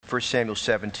1 Samuel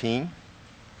 17.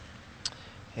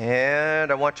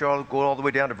 And I want you all to go all the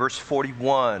way down to verse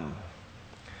 41.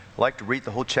 I like to read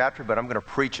the whole chapter, but I'm going to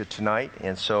preach it tonight.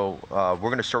 And so we're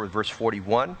going to start with verse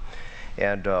 41.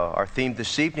 And our theme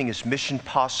this evening is Mission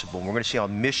Possible. And we're going to see how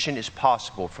mission is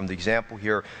possible from the example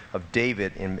here of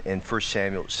David in 1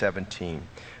 Samuel 17.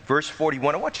 Verse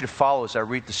 41, I want you to follow as I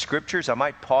read the scriptures. I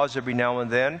might pause every now and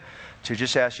then to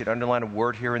just ask you to underline a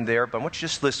word here and there, but I want you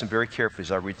to just listen very carefully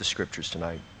as I read the scriptures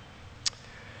tonight.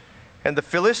 And the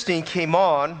Philistine came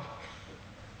on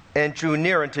and drew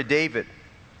near unto David.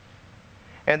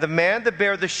 And the man that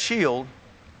bare the shield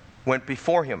went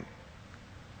before him.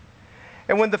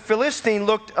 And when the Philistine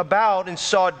looked about and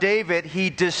saw David, he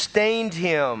disdained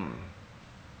him.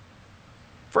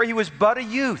 For he was but a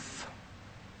youth,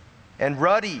 and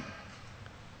ruddy,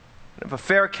 and of a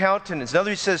fair countenance.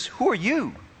 Another he says, who are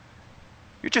you?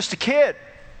 You're just a kid.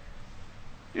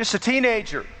 You're just a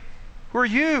teenager. Who are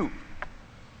you?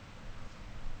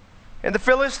 And the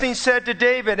Philistine said to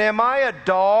David, am I a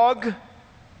dog?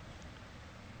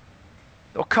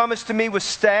 Thou comest to me with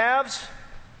staves?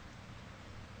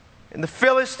 And the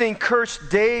Philistine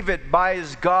cursed David by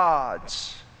his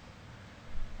gods.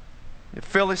 The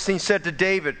Philistine said to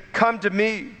David, come to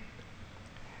me,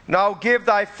 and I'll give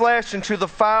thy flesh unto the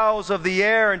fowls of the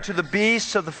air and to the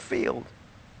beasts of the field.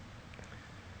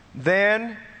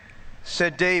 Then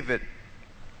said David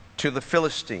to the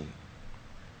Philistine,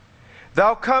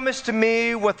 thou comest to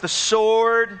me with the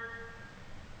sword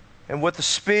and with the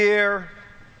spear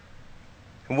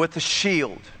and with the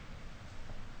shield.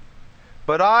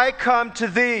 But I come to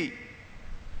thee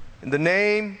in the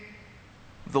name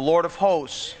of the Lord of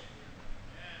hosts,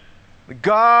 the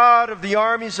God of the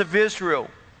armies of Israel,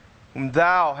 whom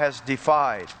thou hast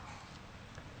defied.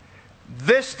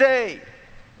 This day,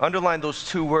 underline those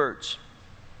two words,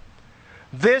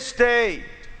 this day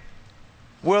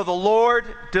will the Lord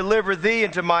deliver thee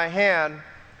into my hand,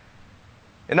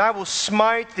 and I will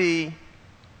smite thee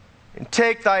and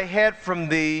take thy head from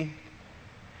thee,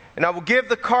 and I will give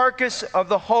the carcass of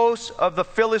the hosts of the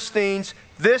Philistines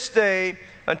this day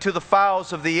unto the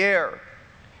fowls of the air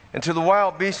and to the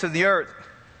wild beasts of the earth.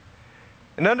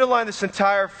 And underline this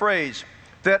entire phrase,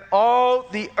 that all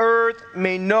the earth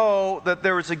may know that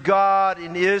there is a God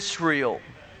in Israel.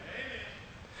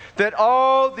 That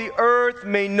all the earth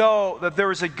may know that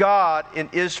there is a God in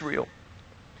Israel.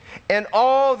 And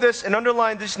all this, and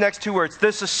underline these next two words,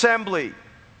 this assembly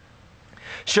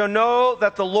shall know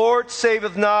that the Lord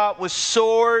saveth not with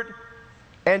sword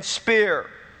and spear.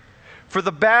 For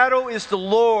the battle is the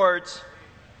Lord's,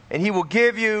 and he will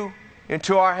give you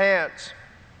into our hands.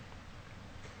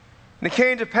 And it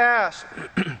came to pass,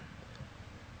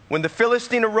 when the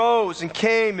Philistine arose and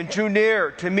came and drew near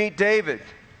to meet David,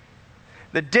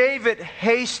 that David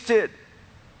hasted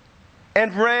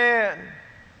and ran.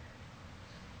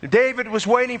 David was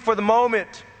waiting for the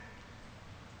moment.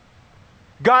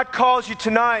 God calls you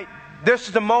tonight. This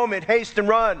is the moment. Haste and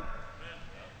run.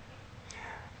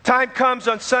 Time comes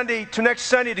on Sunday, to next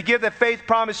Sunday, to give that faith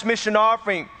promise mission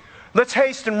offering. Let's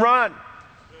haste and run.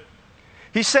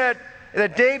 He said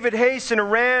that David hastened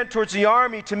and ran towards the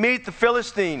army to meet the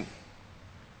Philistine.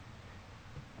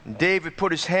 And David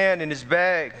put his hand in his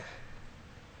bag.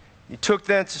 He took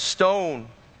thence a stone,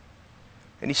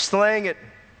 and he slang it.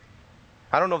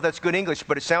 I don't know if that's good English,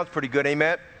 but it sounds pretty good,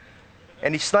 amen?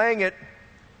 And he slang it,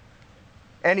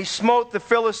 and he smote the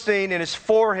Philistine in his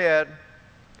forehead,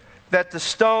 that the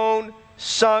stone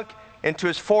sunk into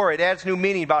his forehead. It adds new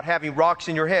meaning about having rocks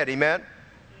in your head, amen?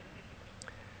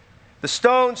 The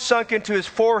stone sunk into his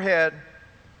forehead,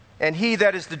 and he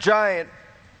that is the giant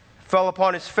fell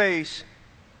upon his face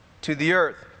to the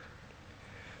earth.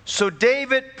 So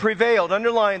David prevailed.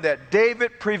 Underline that.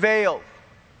 David prevailed.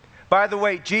 By the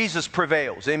way, Jesus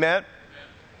prevails. Amen?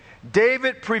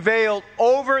 David prevailed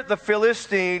over the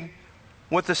Philistine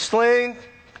with a sling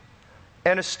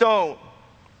and a stone,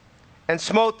 and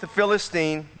smote the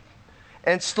Philistine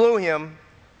and slew him.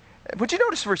 Would you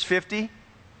notice verse 50?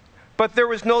 But there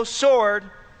was no sword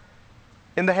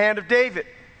in the hand of David.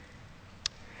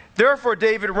 Therefore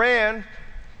David ran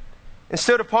and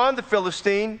stood upon the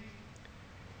Philistine,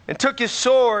 and took his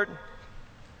sword,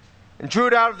 and drew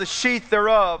it out of the sheath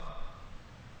thereof,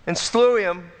 and slew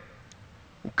him,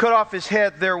 and cut off his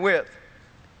head therewith.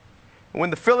 And when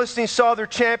the Philistines saw their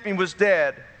champion was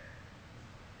dead,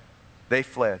 they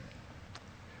fled.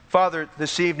 Father,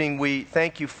 this evening we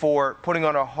thank you for putting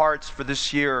on our hearts for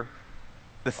this year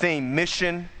the theme,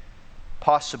 Mission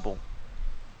Possible.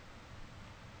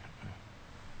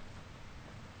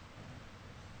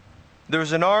 There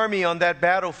was an army on that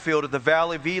battlefield of the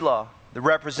Valley of Elah that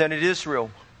represented Israel.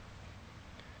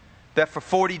 that for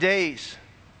 40 days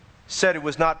said it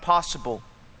was not possible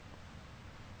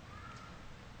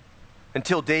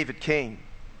until David came.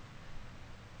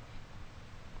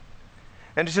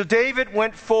 And until David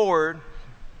went forward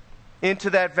into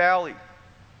that valley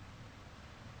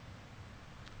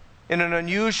in an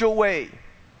unusual way,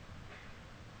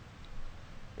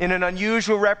 in an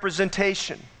unusual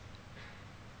representation,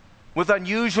 with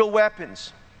unusual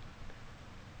weapons,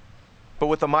 but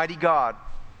with a mighty God.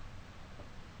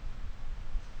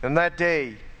 And that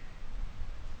day,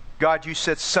 God, you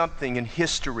said something in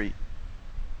history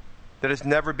that has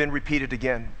never been repeated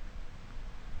again.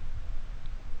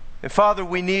 And Father,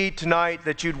 we need tonight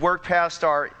that you'd work past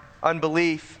our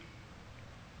unbelief,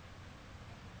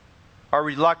 our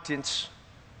reluctance,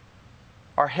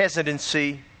 our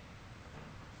hesitancy,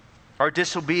 our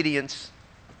disobedience,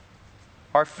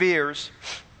 our fears,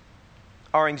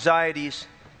 our anxieties,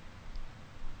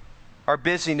 our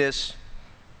busyness,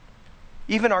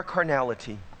 even our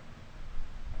carnality.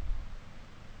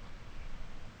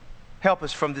 Help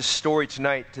us from this story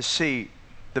tonight to see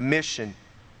the mission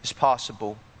is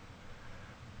possible.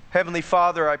 Heavenly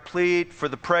Father, I plead for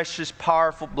the precious,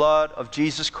 powerful blood of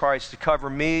Jesus Christ to cover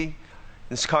me and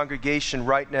this congregation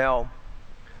right now.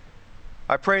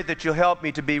 I pray that you'll help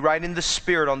me to be right in the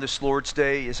Spirit on this Lord's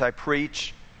Day as I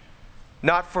preach,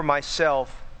 not for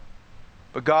myself,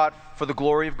 but God, for the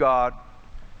glory of God,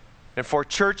 and for a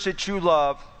church that you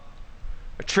love,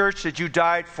 a church that you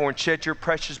died for and shed your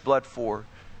precious blood for.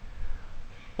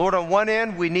 Lord, on one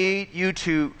end, we need you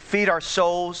to feed our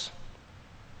souls.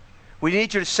 We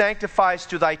need you to sanctify us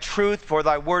through thy truth, for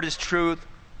thy word is truth.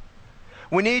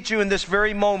 We need you in this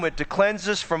very moment to cleanse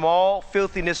us from all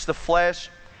filthiness of the flesh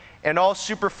and all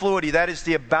superfluity, that is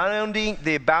the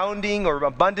abounding or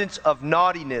abundance of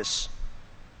naughtiness,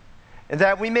 and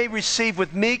that we may receive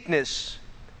with meekness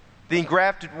the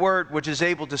engrafted word which is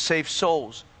able to save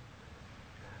souls.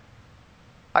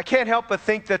 I can't help but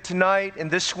think that tonight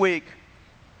and this week,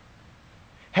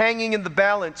 hanging in the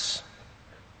balance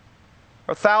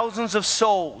are thousands of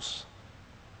souls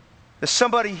that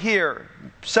somebody here,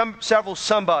 several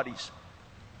somebodies,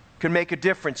 can make a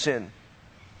difference in.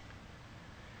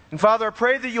 And Father, I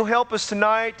pray that you'll help us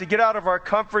tonight to get out of our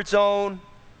comfort zone,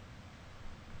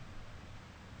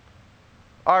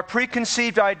 our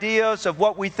preconceived ideas of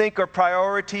what we think are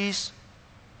priorities.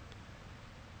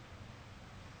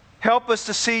 Help us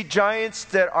to see giants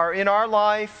that are in our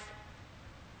life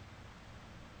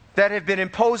that have been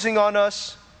imposing on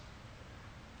us,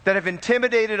 that have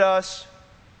intimidated us.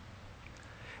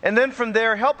 And then from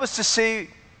there, help us to see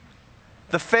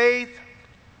the faith,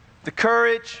 the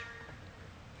courage,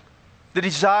 the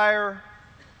desire,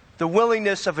 the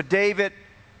willingness of a David.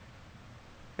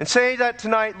 And say that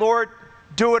tonight, Lord,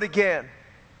 do it again.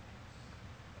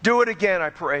 Do it again, I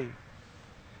pray.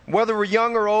 Whether we're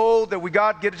young or old, that we,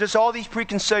 God, get just all these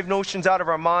preconceived notions out of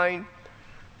our mind.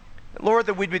 Lord,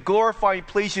 that we'd be glorifying and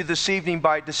please you this evening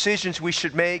by decisions we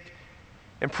should make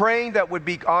and praying that would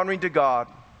be honoring to God.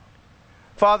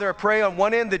 Father, I pray on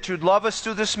one end that you'd love us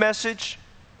through this message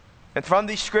and from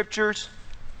these scriptures.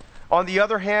 On the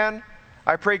other hand,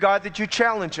 I pray, God, that you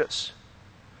challenge us.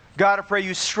 God, I pray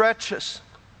you stretch us.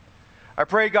 I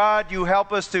pray, God, you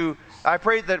help us to, I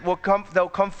pray that there'll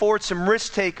come forward some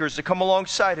risk takers to come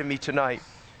alongside of me tonight.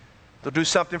 They'll do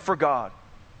something for God.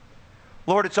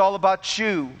 Lord, it's all about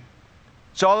you.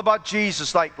 It's all about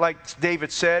Jesus, like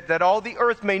David said, that all the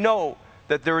earth may know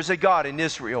that there is a God in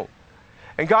Israel.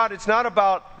 And God, it's not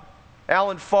about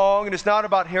Alan Fong, and it's not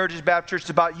about Heritage Baptist Church, it's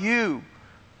about you.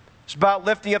 It's about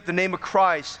lifting up the name of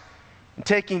Christ and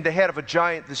taking the head of a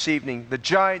giant this evening, the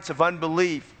giants of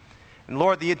unbelief. And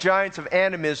Lord, the giants of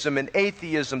animism and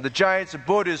atheism, the giants of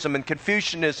Buddhism and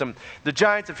Confucianism, the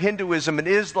giants of Hinduism and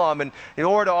Islam, and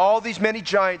Lord, all these many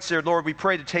giants there, Lord, we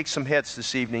pray to take some heads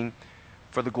this evening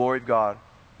for the glory of God.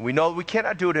 We know we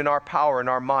cannot do it in our power and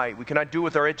our might. We cannot do it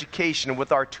with our education and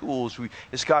with our tools.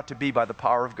 It's got to be by the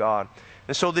power of God.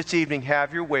 And so this evening,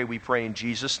 have your way, we pray in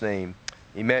Jesus' name.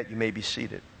 Amen. You may be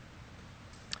seated.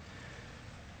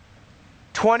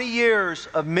 20 years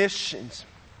of missions.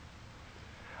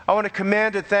 I want to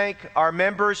commend and thank our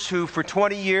members who for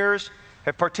 20 years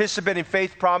have participated in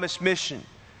Faith Promise Mission.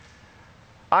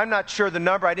 I'm not sure the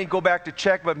number, I didn't go back to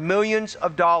check, but millions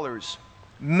of dollars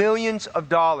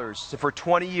for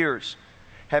 20 years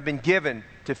have been given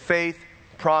to Faith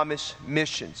Promise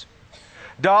Missions.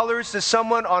 Dollars that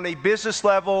someone on a business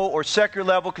level or secular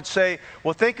level could say,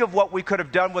 well, think of what we could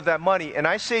have done with that money. And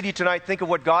I say to you tonight, think of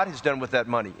what God has done with that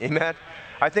money. Amen?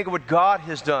 I think of what God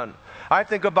has done. I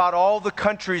think about all the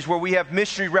countries where we have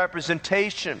missionary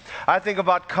representation. I think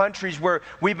about countries where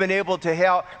we've been able to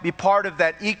help be part of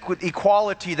that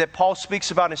equality that Paul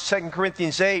speaks about in 2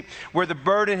 Corinthians 8, where the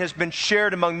burden has been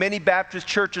shared among many Baptist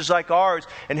churches like ours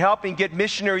and helping get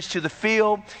missionaries to the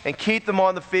field and keep them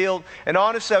on the field. And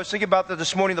honestly, I was thinking about that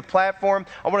this morning, the platform.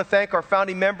 I want to thank our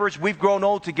founding members. We've grown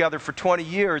old together for 20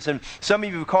 years, and some of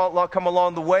you have come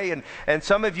along the way, and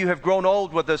some of you have grown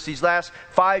old with us these last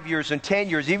 5 years and 10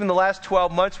 years, even the last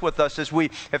 12 months with us as we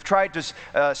have tried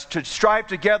to strive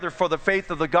together for the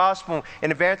faith of the gospel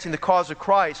and advancing the cause of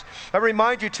Christ. I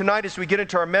remind you tonight as we get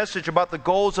into our message about the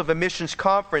goals of a missions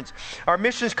conference. Our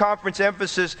missions conference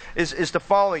emphasis is the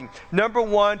following. Number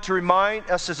one, to remind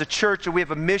us as a church that we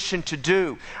have a mission to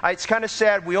do. It's kind of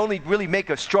sad we only really make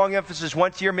a strong emphasis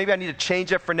once a year. Maybe I need to change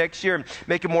that for next year and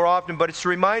make it more often, but it's to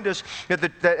remind us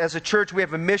that as a church we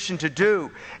have a mission to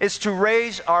do. It's to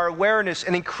raise our awareness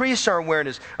and increase our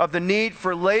awareness of the need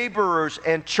for laborers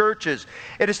and churches.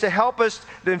 It is to help us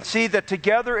then see that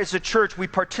together as a church we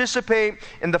participate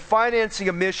in the financing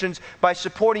of missions by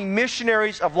supporting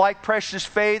missionaries of like precious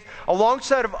faith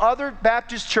alongside of other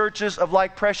Baptist churches of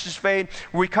like precious faith,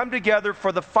 where we come together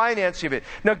for the financing of it.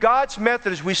 Now, God's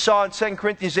method, as we saw in 2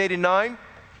 Corinthians 8 and 9,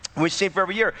 we see it for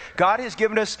every year. God has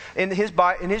given us in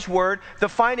His Word the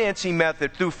financing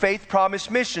method through Faith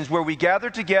Promise Missions, where we gather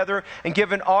together and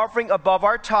give an offering above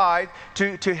our tithe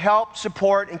to help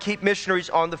support and keep missionaries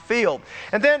on the field.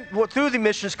 And then through the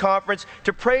missions conference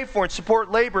to pray for and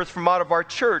support laborers from out of our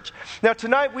church. Now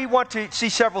tonight we want to see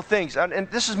several things,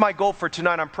 and this is my goal for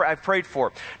tonight. I've prayed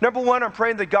for. Number one, I'm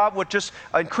praying that God would just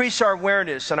increase our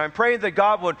awareness, and I'm praying that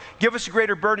God would give us a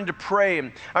greater burden to pray.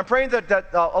 And I'm praying that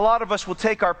a lot of us will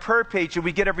take our prayer page that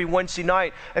we get every Wednesday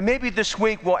night, and maybe this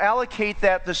week we'll allocate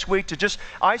that this week to just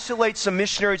isolate some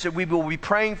missionaries that we will be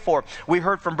praying for. We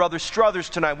heard from Brother Struthers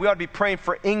tonight. We ought to be praying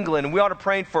for England, and we ought to be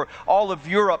praying for all of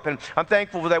Europe, and I'm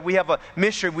thankful that we have a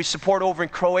missionary we support over in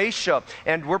Croatia,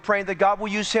 and we're praying that God will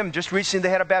use him. Just recently they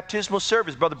had a baptismal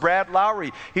service. Brother Brad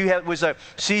Lowry, he was a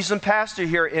seasoned pastor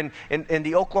here in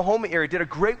the Oklahoma area, did a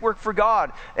great work for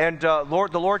God, and the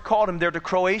Lord called him there to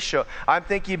Croatia. I'm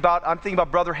thinking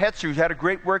about Brother Hetzer, who had a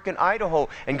great work in Idaho,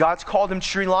 and God's called him to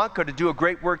Sri Lanka to do a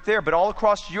great work there, but all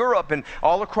across Europe and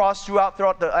all across throughout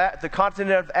the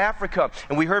continent of Africa.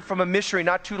 And we heard from a missionary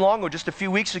not too long ago, just a few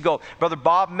weeks ago, Brother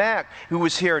Bob Mack, who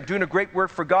was here and doing a great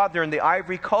work for God there in the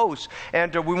Ivory Coast.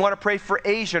 And we want to pray for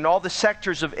Asia and all the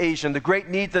sectors of Asia and the great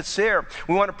need that's there.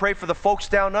 We want to pray for the folks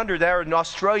down under there in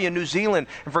Australia and New Zealand,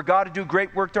 and for God to do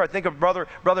great work there. I think of Brother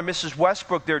and Mrs.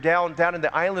 Westbrook there down in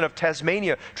the island of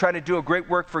Tasmania, trying to do a great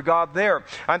work for God there.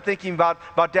 I'm thinking about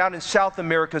down in South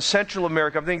America, Central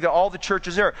America. I'm thinking that all the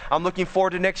churches there. I'm looking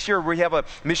forward to next year. We have a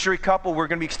missionary couple. We're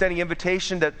going to be extending an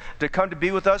invitation to come to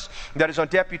be with us. That is on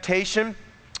deputation.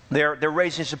 They're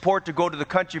raising support to go to the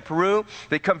country Peru.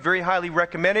 They come very highly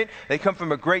recommended. They come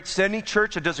from a great Sydney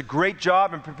church that does a great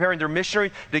job in preparing their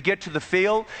missionary to get to the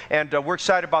field, and we're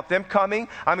excited about them coming.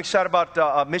 I'm excited about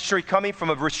a missionary coming from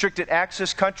a restricted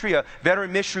access country, a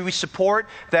veteran missionary we support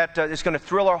that is going to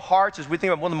thrill our hearts as we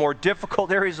think about one of the more difficult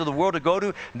areas of the world to go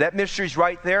to. That missionary's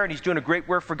right there, and he's doing a great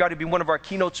work for God to be one of our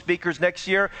keynote speakers next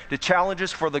year to challenge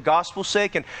us for the gospel's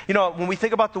sake. And you know, when we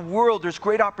think about the world, there's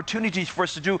great opportunities for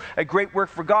us to do a great work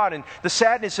for God. And the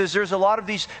sadness is there's a lot of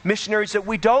these missionaries that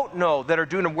we don't know that are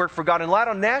doing a work for God, and a lot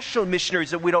of national missionaries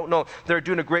that we don't know that are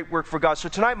doing a great work for God. So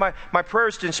tonight my prayer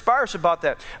is to inspire us about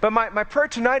that. But my prayer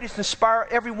tonight is to inspire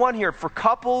everyone here, for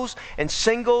couples and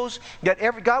singles,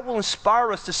 that God will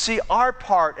inspire us to see our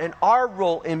part and our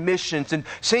role in missions, and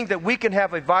seeing that we can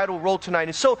have a vital role tonight.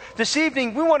 And so this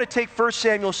evening we want to take 1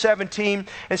 Samuel 17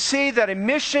 and see that a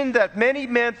mission that many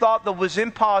men thought that was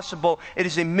impossible, it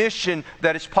is a mission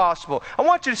that is possible. I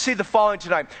want you to see the following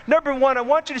tonight. Number one, I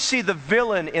want you to see the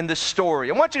villain in the story.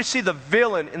 I want you to see the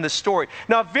villain in the story.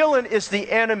 Now, a villain is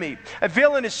the enemy. A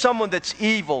villain is someone that's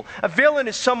evil. A villain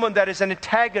is someone that is an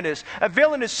antagonist. A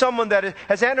villain is someone that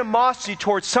has animosity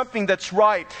towards something that's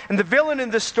right. And the villain in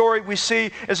this story we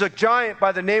see is a giant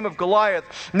by the name of Goliath.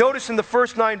 Notice in the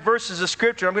first 9 verses of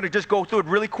Scripture, I'm going to just go through it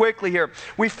really quickly here.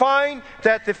 We find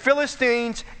that the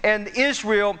Philistines and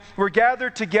Israel were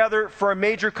gathered together for a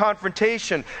major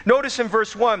confrontation. Notice in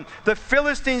verse 1, the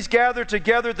Philistines gathered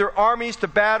together their armies to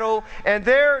battle, and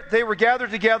there they were gathered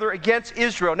together against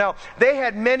Israel. Now, they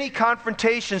had many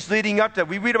confrontations leading up to that.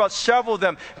 We read about several of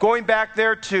them going back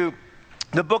there to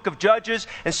the book of Judges,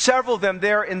 and several of them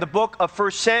there in the book of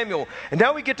 1 Samuel. And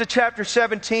now we get to chapter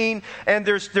 17, and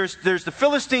there's the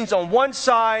Philistines on one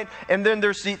side, and then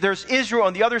there's Israel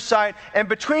on the other side, and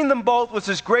between them both was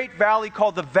this great valley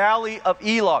called the Valley of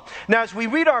Elah. Now, as we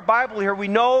read our Bible here, we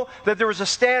know that there was a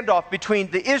standoff between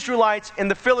the Israelites and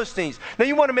the Philistines. Now,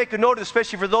 you want to make a note,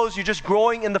 especially for those who are just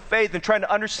growing in the faith and trying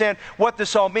to understand what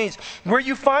this all means. Where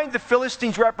you find the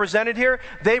Philistines represented here,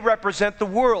 they represent the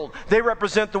world. They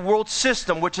represent the world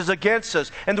system, which is against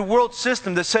us, and the world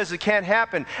system that says it can't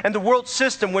happen, and the world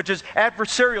system which is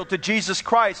adversarial to Jesus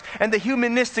Christ, and the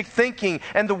humanistic thinking,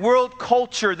 and the world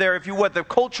culture there, if you would, the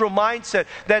cultural mindset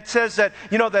that says that,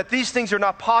 that these things are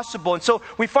not possible. And so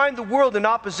we find the world in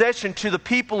opposition to the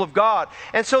people of God.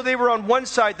 And so they were on one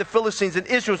side, the Philistines, and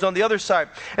Israel's on the other side.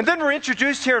 And then we're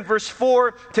introduced here in verse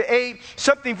 4 to 8,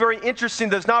 something very interesting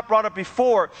that's not brought up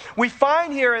before. We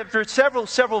find here, after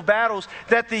several battles,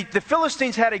 that the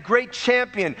Philistines had a great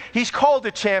champion. He's called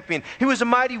a champion. He was a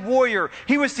mighty warrior.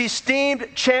 He was the esteemed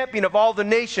champion of all the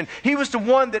nation. He was the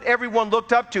one that everyone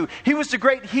looked up to. He was the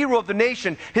great hero of the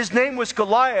nation. His name was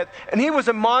Goliath, and he was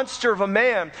a monster of a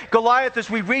man. Goliath, as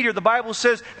we read here, the Bible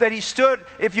says that he stood,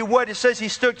 if you would, it says he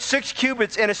stood 6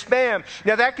 cubits in a span.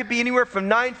 Now that could be anywhere from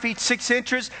 9 feet 6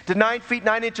 inches to 9 feet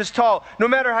 9 inches tall. No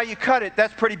matter how you cut it,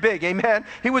 that's pretty big, amen?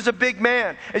 He was a big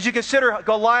man. As you consider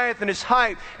Goliath and his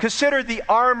height, consider the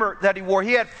armor that he wore.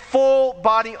 He had full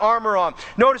body armor on.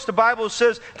 Notice the Bible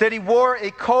says that he wore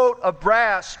a coat of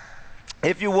brass,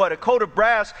 if you would, a coat of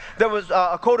brass that was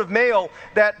a coat of mail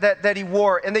that he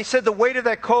wore. And they said the weight of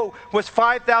that coat was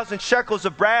 5,000 shekels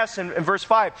of brass in verse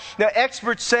 5. Now,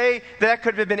 experts say that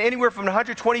could have been anywhere from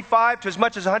 125 to as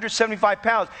much as 175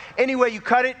 pounds. Any way you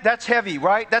cut it, that's heavy,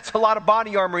 right? That's a lot of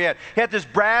body armor he had. He had this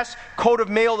brass coat of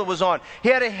mail that was on. He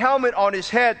had a helmet on his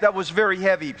head that was very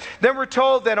heavy. Then we're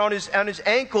told that on his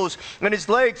ankles and his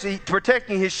legs,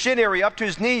 protecting his shin area up to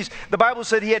his knees, the Bible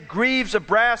said he had greaves of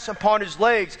brass upon his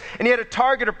legs. And he had a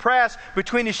target of brass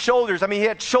between his shoulders. I mean, he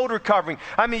had shoulder covering.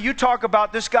 I mean, you talk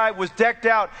about this guy was decked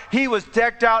out. He was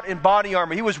decked out in body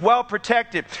armor. He was well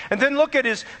protected. And then look at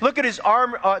his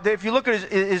armor. If you look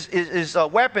at his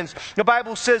weapons, the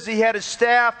Bible says he had a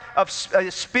staff of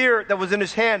a spear that was in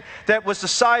his hand that was the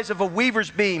size of a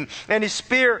weaver's beam. And his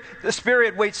spear, the spear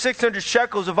had weighed 600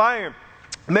 shekels of iron.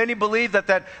 Many believe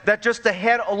that just the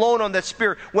head alone on that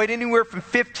spear weighed anywhere from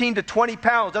 15 to 20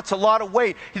 pounds. That's a lot of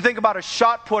weight. You think about a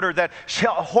shot putter that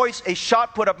hoists a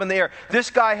shot put up in the air.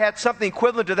 This guy had something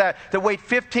equivalent to that weighed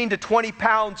 15 to 20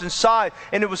 pounds in size,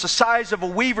 and it was the size of a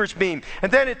weaver's beam.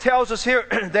 And then it tells us here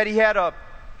that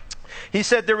he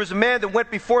said there was a man that went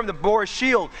before him that bore a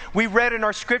shield. We read in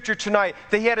our scripture tonight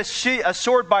that he had a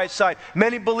sword by his side.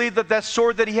 Many believe that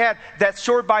sword that he had, that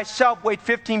sword by itself weighed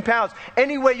 15 pounds.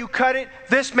 Any way you cut it,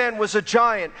 this man was a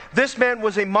giant. This man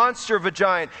was a monster of a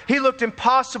giant. He looked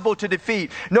impossible to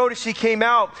defeat. Notice he came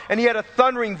out and he had a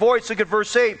thundering voice. Look at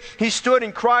verse 8. He stood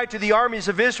and cried to the armies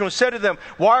of Israel and said to them,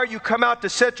 "Why are you come out to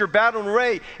set your battle in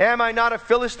array? Am I not a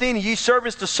Philistine, ye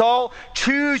servants to Saul?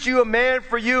 Choose you a man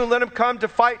for you and let him come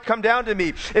down to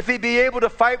me. If he be able to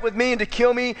fight with me and to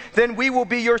kill me, then we will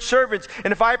be your servants.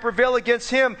 And if I prevail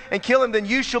against him and kill him, then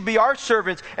you shall be our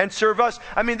servants and serve us."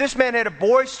 I mean, this man had a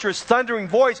boisterous, thundering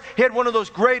voice. He had one of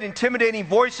those great, intimidating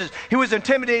voices. He was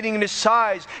intimidating in his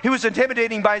size. He was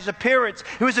intimidating by his appearance.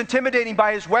 He was intimidating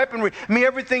by his weaponry. I mean,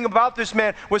 everything about this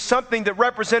man was something that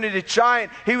represented a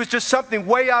giant. He was just something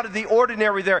way out of the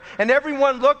ordinary there. And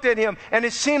everyone looked at him, and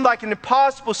it seemed like an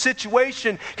impossible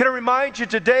situation. Can I remind you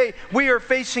today, we are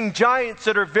facing giants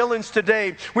that are villains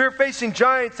today. We're facing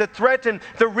giants that threaten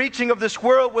the reaching of this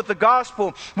world with the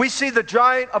gospel. We see the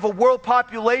giant of a world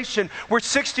population where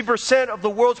 60% of the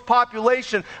world's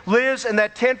population lives in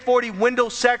that 1040 window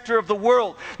sector of the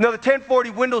world. Now, the 1040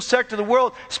 window sector of the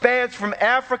world spans from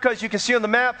Africa, as you can see on the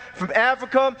map, from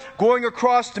Africa going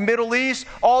across the Middle East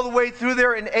all the way through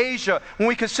there in Asia. When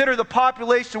we consider the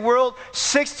population of the world,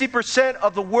 60%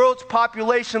 of the world's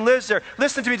population lives there.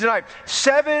 Listen to me tonight.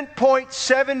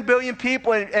 7.7 billion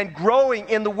people and growing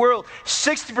in the world.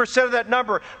 60% of that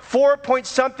number,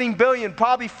 4-point-something billion,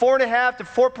 probably 4.5 to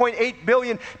 4.8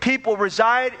 billion people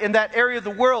reside in that area of the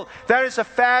world. That is a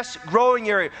fast-growing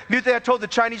area. You think I told the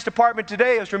Chinese department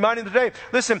today, I was reminding them today,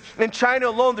 listen, in China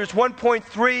alone, there's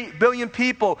 1.3 billion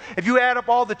people. If you add up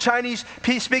all the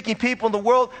Chinese-speaking people in the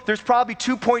world, there's probably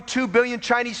 2.2 billion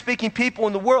Chinese-speaking people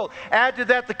in the world. Add to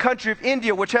that the country of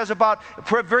India, which has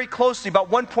very closely, about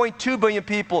 1.2 billion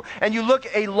people. And you look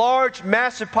at a large,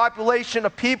 massive population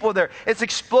of people there. It's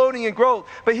exploding in growth.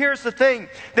 But here's the thing.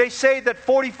 They say that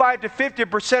 45 to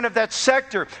 50% of that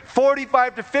sector,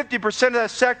 45 to 50% of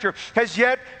that sector has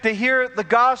yet to hear the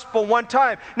gospel one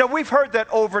time. Now, we've heard that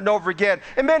over and over again.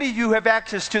 And many of you have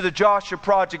access to the Joshua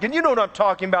Project, and you know what I'm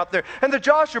talking about there. And the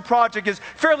Joshua Project is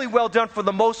fairly well done for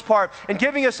the most part in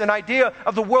giving us an idea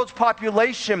of the world's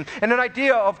population and an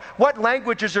idea of what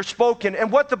languages are spoken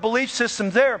and what the belief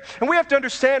system's there. And we have to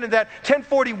understand in that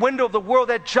 1040 window of the world,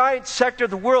 that giant sector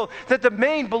of the world, that the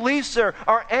main beliefs there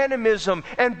are animism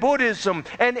and Buddhism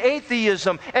and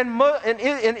atheism and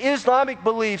Islamic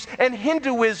beliefs and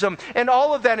Hinduism and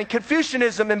all of that, and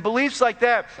Confucianism and beliefs like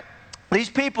that. These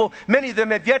people, many of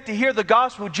them have yet to hear the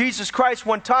gospel of Jesus Christ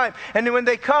one time. And when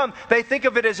they come, they think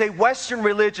of it as a Western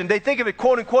religion. They think of it,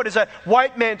 quote unquote, as a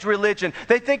white man's religion.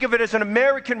 They think of it as an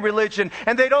American religion.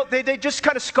 And they just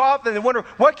kind of scoff and they wonder,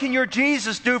 what can your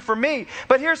Jesus do for me?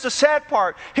 But here's the sad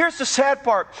part. Here's the sad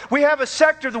part. We have a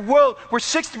sector of the world where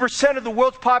 60% of the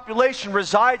world's population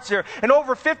resides there. And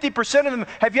over 50% of them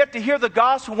have yet to hear the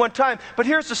gospel one time. But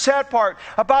here's the sad part.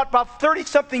 About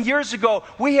 30-something years ago,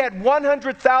 we had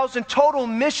 100,000 total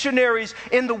missionaries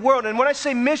in the world. And when I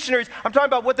say missionaries, I'm talking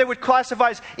about what they would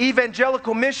classify as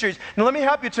evangelical missionaries. Now let me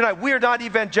help you tonight. We are not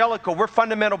evangelical. We're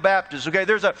fundamental Baptists. Okay,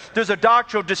 there's a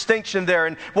doctrinal distinction there,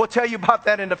 and we'll tell you about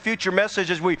that in a future message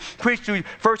as we preach through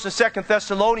 1st and 2nd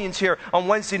Thessalonians here on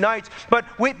Wednesday nights.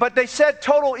 But they said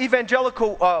total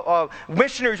evangelical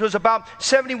missionaries was about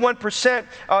 71%,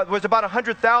 was about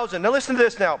 100,000. Now listen to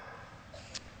this now.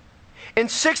 In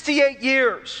 68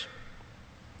 years,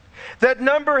 that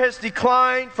number has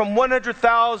declined from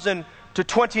 100,000 to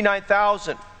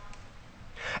 29,000.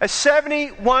 A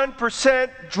 71%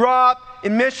 drop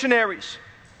in missionaries.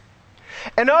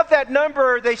 And of that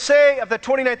number, they say, of the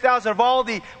 29,000, of all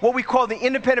the, what we call the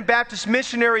independent Baptist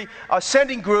missionary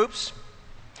sending groups,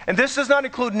 and this does not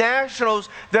include nationals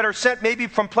that are sent maybe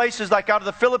from places like out of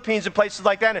the Philippines and places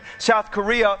like that in South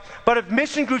Korea. But of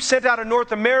mission groups sent out of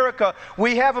North America,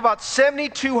 we have about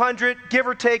 7,200, give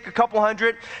or take a couple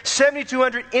hundred,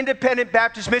 7,200 independent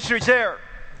Baptist missionaries there.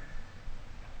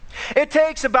 It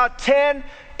takes about 10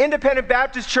 independent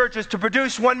Baptist churches to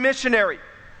produce one missionary.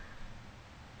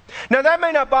 Now that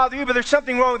may not bother you, but there's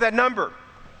something wrong with that number.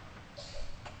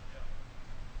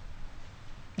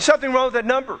 There's something wrong with that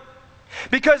number.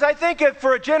 Because I think that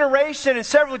for a generation and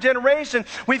several generations,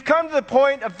 we've come to the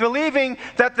point of believing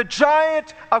that the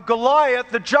giant of Goliath,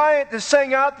 the giant that's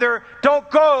saying out there,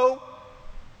 don't go,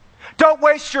 don't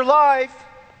waste your life,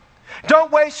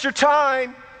 don't waste your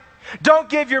time, don't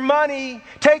give your money,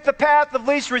 take the path of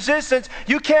least resistance.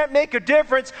 You can't make a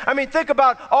difference. I mean, think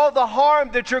about all the harm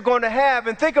that you're going to have,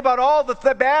 and think about all the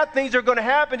bad things that are going to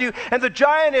happen to you. And the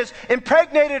giant has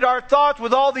impregnated our thoughts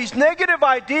with all these negative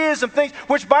ideas and things,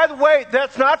 which, by the way,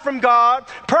 that's not from God.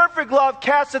 Perfect love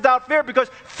casteth out fear, because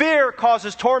fear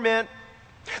causes torment.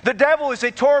 The devil is a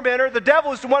tormentor. The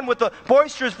devil is the one with the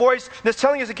boisterous voice that's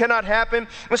telling us it cannot happen.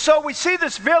 And so we see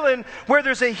this villain where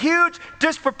there's a huge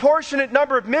disproportionate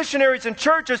number of missionaries and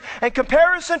churches in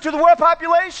comparison to the world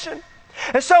population.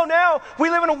 And so now we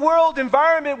live in a world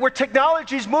environment where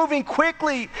technology is moving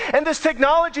quickly. And this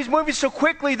technology is moving so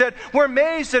quickly that we're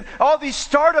amazed at all these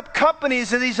startup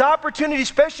companies and these opportunities,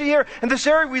 especially here in this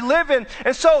area we live in.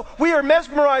 And so we are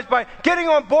mesmerized by getting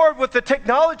on board with the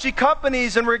technology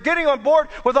companies, and we're getting on board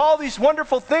with all these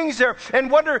wonderful things there,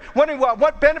 and wondering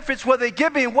what benefits will they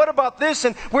give me, and what about this?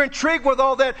 And we're intrigued with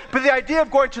all that. But the idea of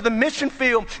going to the mission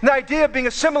field, the idea of being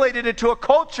assimilated into a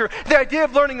culture, the idea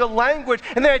of learning a language,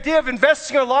 and the idea of investing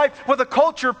our life with a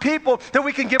culture of people that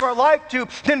we can give our life to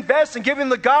invest in giving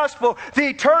the gospel, the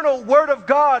eternal word of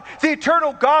God, the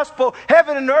eternal gospel.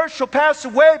 Heaven and earth shall pass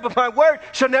away, but my word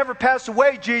shall never pass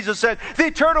away, Jesus said. The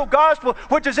eternal gospel,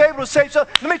 which is able to save. So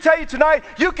let me tell you tonight,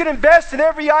 you can invest in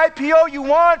every IPO you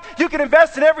want. You can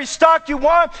invest in every stock you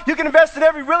want. You can invest in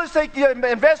every real estate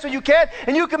investment you can,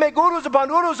 and you can make oodles upon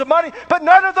oodles of money, but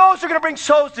none of those are going to bring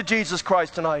souls to Jesus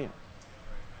Christ tonight.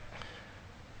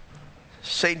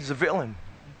 Satan's a villain.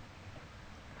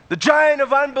 The giant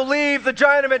of unbelief, the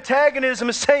giant of antagonism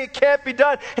is saying it can't be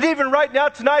done. And even right now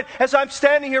tonight, as I'm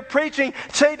standing here preaching,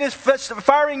 Satan is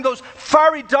firing those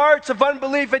fiery darts of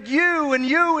unbelief at you and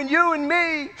you and you and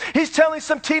me. He's telling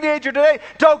some teenager today,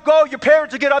 don't go, your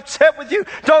parents will get upset with you.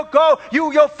 Don't go,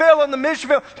 you'll fail on the mission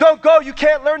field. Don't go, you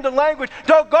can't learn the language.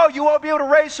 Don't go, you won't be able to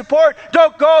raise support.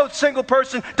 Don't go, single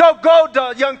person. Don't go,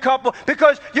 young couple,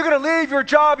 because you're going to leave your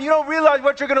job. You don't realize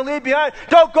what you're going to leave behind.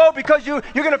 Don't go because you're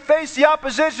going to face the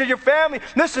opposition of your family.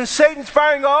 Listen, Satan's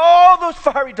firing all those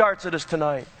fiery darts at us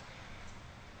tonight.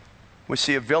 We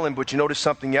see a villain, but you notice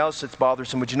something else that's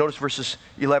bothersome. Would you notice verses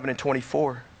 11 and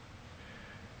 24?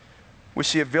 we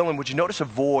see a villain. Would you notice a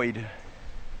void?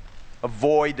 A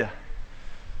void.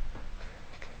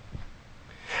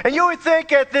 And you would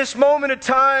think at this moment of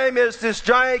time, as this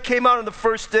giant came out on the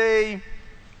first day,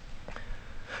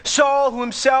 Saul, who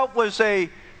himself was a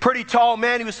pretty tall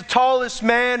man, he was the tallest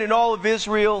man in all of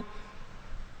Israel.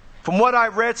 From what I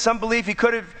read, some believe he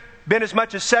could have been as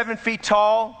much as 7 feet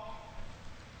tall.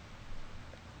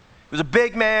 He was a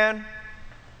big man.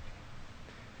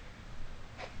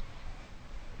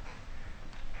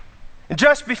 And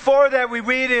just before that, we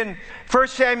read in 1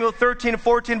 Samuel 13 and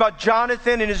 14 about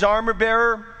Jonathan and his armor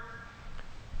bearer,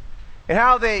 and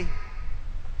how they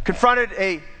confronted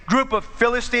a group of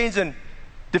Philistines and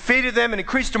defeated them and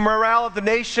increased the morale of the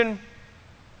nation.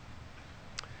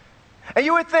 And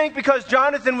you would think because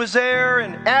Jonathan was there,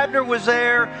 and Abner was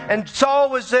there, and Saul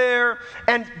was there,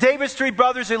 and David's 3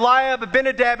 brothers, Eliab,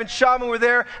 Abinadab, and Shammah were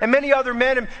there, and many other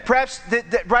men, and perhaps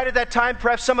right at that time,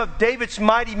 perhaps some of David's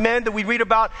mighty men that we read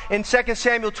about in 2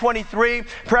 Samuel 23,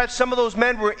 perhaps some of those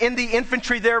men were in the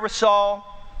infantry there with Saul.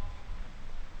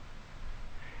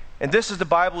 And this is the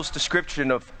Bible's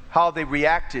description of how they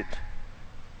reacted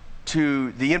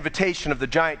to the invitation of the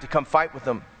giant to come fight with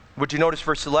them. Would you notice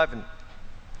verse 11?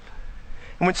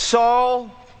 And when Saul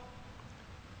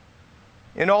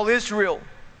and all Israel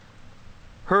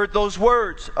heard those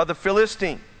words of the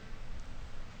Philistine,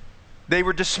 they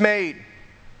were dismayed,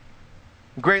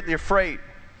 greatly afraid.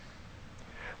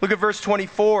 Look at verse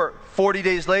 24. 40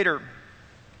 days later,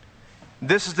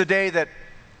 this is the day that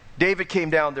David came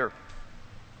down there.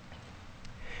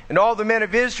 And all the men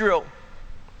of Israel,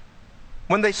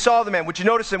 when they saw the man, would you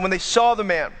notice that when they saw the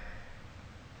man,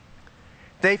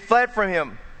 they fled from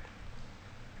him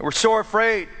and were sore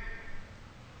afraid.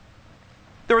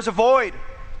 There was a void.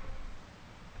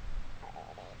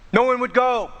 No one would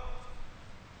go.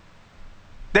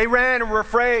 They ran and were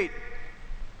afraid.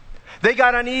 They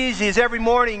got uneasy as every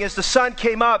morning as the sun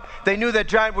came up, they knew that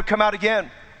giant would come out again.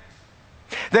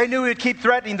 They knew he would keep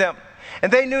threatening them.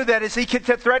 And they knew that as he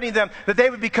kept threatening them, that they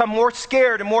would become more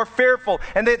scared and more fearful.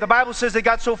 And the Bible says they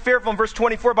got so fearful in verse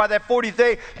 24, by that 40th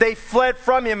day, they fled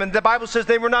from him. And the Bible says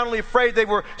they were not only afraid, they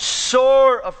were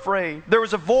sore afraid. There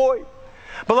was a void.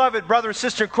 Beloved brother and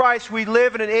sister in Christ, we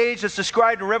live in an age that's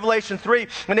described in Revelation 3,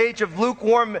 an age of a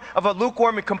lukewarm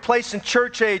and complacent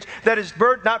church age that is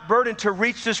not burdened to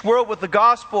reach this world with the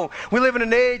gospel. We live in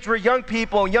an age where young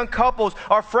people and young couples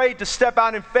are afraid to step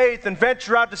out in faith and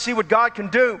venture out to see what God can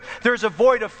do. There's a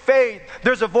void of faith.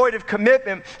 There's a void of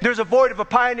commitment. There's a void of a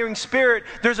pioneering spirit.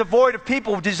 There's a void of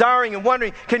people desiring and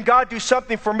wondering, can God do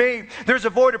something for me? There's a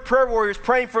void of prayer warriors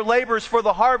praying for laborers for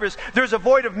the harvest. There's a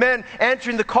void of men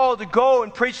answering the call to go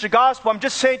and preach the gospel. I'm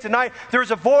just saying tonight,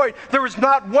 there's a void. There was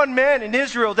not one man in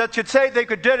Israel that could say they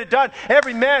could get it done.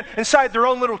 Every man inside their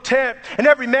own little tent, and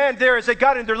every man there as they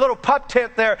got in their little pup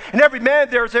tent there, and every man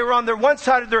there as they were on their one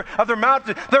side of their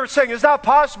mountain, they were saying, it's not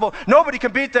possible. Nobody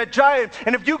can beat that giant.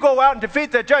 And if you go out and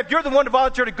defeat that giant, if you're the one to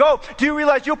volunteer to go, do you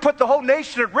realize you'll put the whole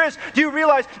nation at risk? Do you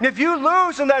realize if you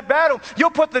lose in that battle,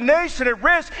 you'll put the nation at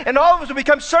risk, and all of us will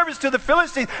become servants to the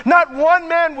Philistines? Not one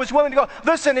man was willing to go.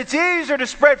 Listen, it's easier to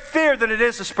spread fear than it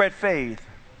is to spread faith.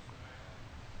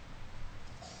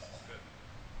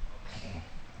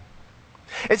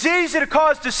 It's easy to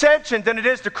cause dissension than it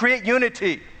is to create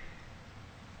unity.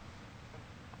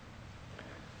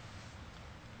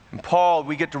 And Paul,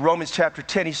 we get to Romans chapter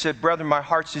 10, he said, brethren, my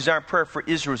heart's desire and prayer for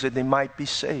Israel is that they might be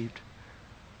saved.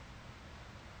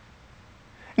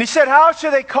 And he said, how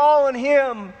shall they call on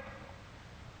him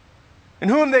in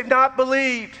whom they've not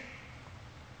believed?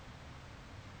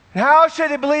 And how shall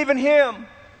they believe in him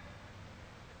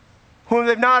whom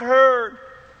they've not heard?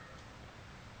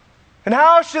 And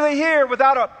how shall they hear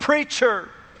without a preacher?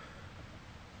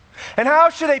 And how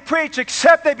shall they preach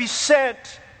except they be sent?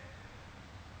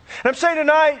 And I'm saying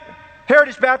tonight,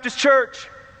 Heritage Baptist Church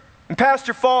and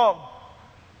Pastor Fong,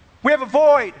 we have a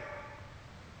void.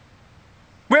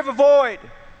 We have a void.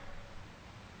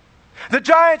 The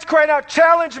giant's crying out,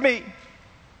 challenge me.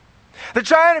 The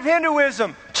giant of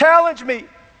Hinduism, challenge me.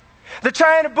 The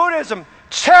giant of Buddhism,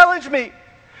 challenge me.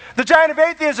 The giant of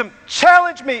atheism,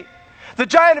 challenge me. The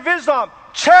giant of Islam,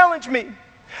 challenge me.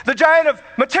 The giant of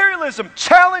materialism,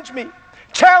 challenge me.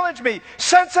 Challenge me.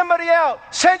 Send somebody out.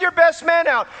 Send your best man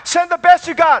out. Send the best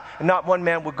you got. And not one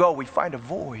man will go. We find a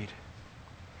void.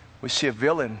 We see a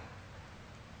villain.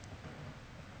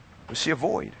 We see a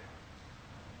void.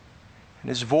 In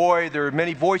this void, there are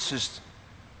many voices.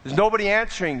 There's nobody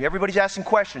answering. Everybody's asking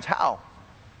questions. How?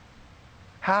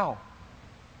 How?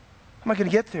 How am I going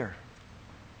to get there?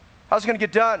 How's it going to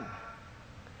get done?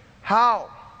 How?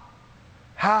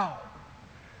 How?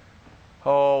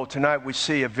 Oh, tonight we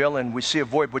see a villain, we see a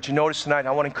void. But you notice tonight,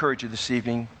 I want to encourage you this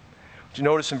evening. But you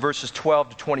notice in verses 12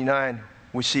 to 29,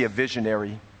 we see a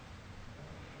visionary.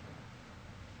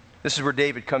 This is where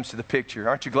David comes to the picture.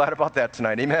 Aren't you glad about that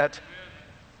tonight? Amen?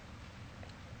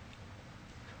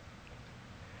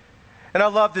 And I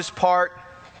love this part.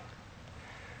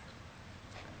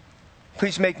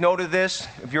 Please make note of this.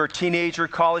 If you're a teenager,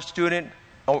 college student,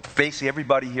 basically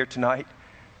everybody here tonight,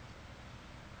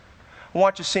 I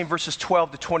want you to see in verses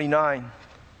 12 to 29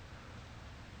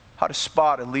 how to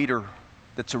spot a leader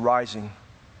that's arising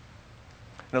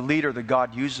and a leader that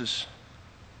God uses.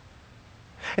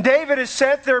 And David is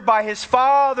sent there by his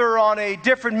father on a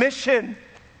different mission.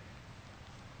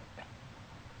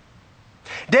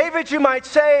 David, you might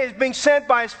say, is being sent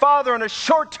by his father on a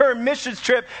short-term missions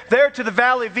trip there to the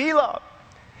Valley of Elah.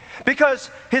 Because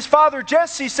his father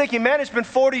Jesse is thinking, man, it's been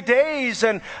 40 days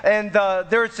and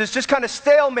there's this just kind of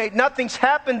stalemate. Nothing's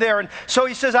happened there. And so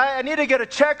he says, I need to get a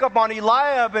checkup on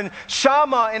Eliab and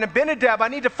Shammah and Abinadab. I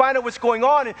need to find out what's going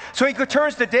on. And so he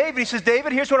turns to David. He says,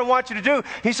 David, here's what I want you to do.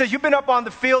 He says, you've been up on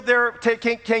the field there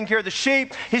taking care of the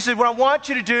sheep. He says, what I want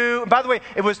you to do, and by the way,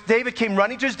 it was David came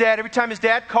running to his dad. Every time his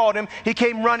dad called him, he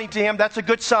came running to him. That's a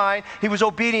good sign. He was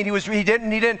obedient. He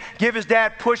didn't give his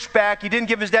dad pushback. He didn't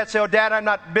give his dad say, oh, Dad, I'm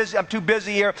not busy. I'm too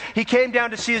busy here. He came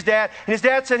down to see his dad, and his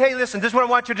dad said, hey, listen, this is what I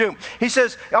want you to do. He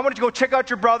says, I want you to go check out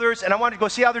your brothers, and I want you to go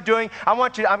see how they're doing.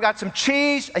 I've got some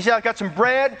cheese. He said, I've got some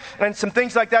bread and some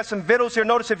things like that, some victuals here.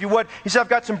 Notice if you would. He said, I've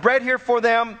got some bread here for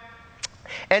them.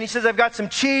 And he says, I've got some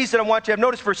cheese that I want you to have.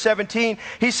 Notice verse 17.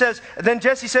 He says, then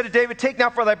Jesse said to David, take now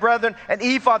for thy brethren an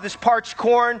ephah of this parched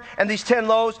corn and these 10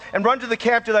 loaves, and run to the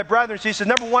camp to thy brethren. So he says,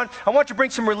 number one, I want you to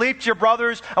bring some relief to your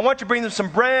brothers. I want you to bring them some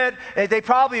bread. They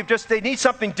probably they need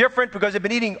something different because they've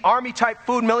been eating army-type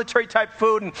food, military-type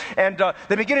food, and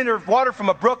they've been getting their water from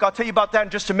a brook. I'll tell you about that in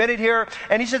just a minute here.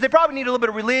 And he says they probably need a little bit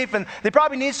of relief, and they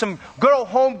probably need some good old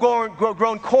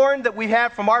homegrown corn that we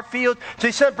have from our field. So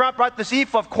he said, brought this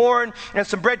ephah of corn and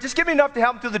some bread. Just give me enough to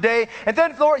help him through the day. And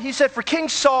then, Lord, he said, for King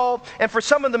Saul and for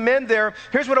some of the men there,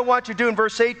 here's what I want you to do in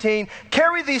verse 18.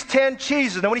 Carry these 10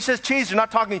 cheeses. Now, when he says cheese, he's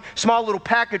not talking small little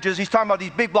packages. He's talking about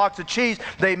these big blocks of cheese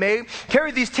they made.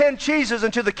 Carry these 10 cheeses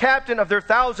unto the captain of their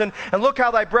 1,000, and look how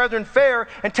thy brethren fare,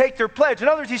 and take their pledge. In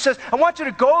other words, he says, I want you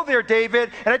to go there, David,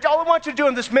 and all I want you to do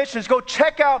in this mission is go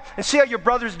check out and see how your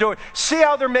brothers are doing. See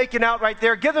how they're making out right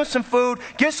there. Give them some food.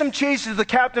 Give some cheese to the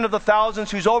captain of the 1,000s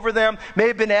who's over them. May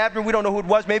have been Abner. We don't know who it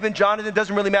was. Maybe been Jonathan. It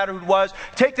doesn't really matter who it was.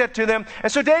 Take that to them.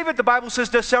 And so David, the Bible says,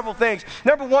 does several things.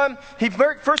 Number one,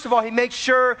 first of all, he makes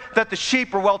sure that the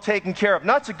sheep are well taken care of. And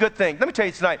that's a good thing. Let me tell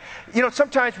you tonight,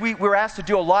 sometimes we're asked to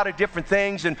do a lot of different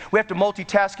things and we have to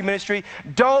multitask in ministry.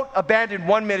 Don't abandon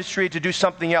one ministry to do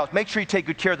something else. Make sure you take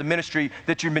good care of the ministry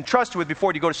that you've been trusted with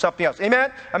before you go to something else.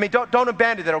 Amen? I mean, don't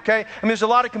abandon that, okay? I mean, there's a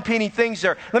lot of competing things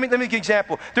there. Let me give you an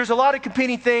example. There's a lot of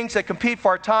competing things that compete for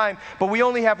our time, but we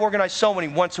only have organized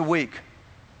sowing once a week.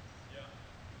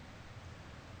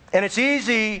 And it's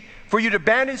easy for you to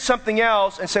abandon something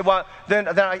else and say, well,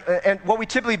 and what we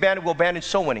typically abandon, we'll abandon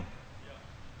soul winning.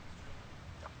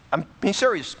 I'm being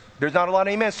serious. There's not a lot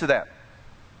of amens to that.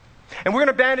 And we're going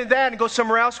to abandon that and go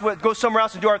somewhere else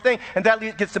and do our thing, and that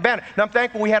gets abandoned. Now, I'm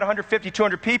thankful we had 150,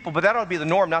 200 people, but that ought to be the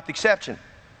norm, not the exception.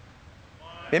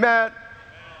 Amen.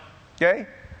 Okay?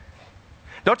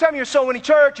 Don't tell me you're soul winning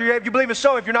church or you believe in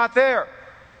soul if you're not there.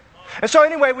 And so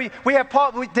anyway, we have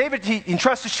David, he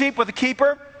entrusts the sheep with a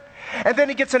keeper. And then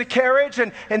he gets in a carriage,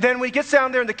 and then when he gets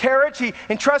down there in the carriage, he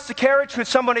entrusts the carriage with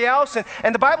somebody else.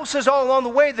 And the Bible says all along the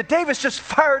way that David's just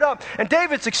fired up, and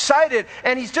David's excited,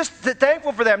 and he's just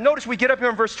thankful for them. Notice we get up here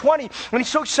in verse 20, when he's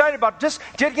so excited about just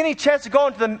getting a chance to go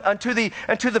into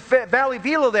the Valley of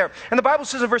Elah there. And the Bible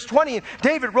says in verse 20,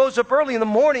 David rose up early in the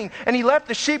morning, and he left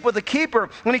the sheep with the keeper,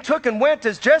 and he took and went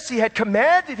as Jesse had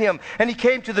commanded him. And he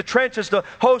came to the trench as the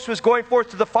host was going forth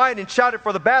to the fight and shouted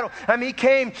for the battle. I mean, he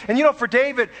came, and for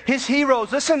David, his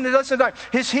heroes, listen,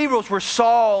 his heroes were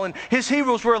Saul, and his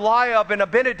heroes were Eliab and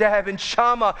Abinadab and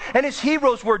Shammah, and his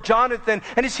heroes were Jonathan,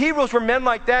 and his heroes were men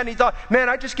like that. And he thought, man,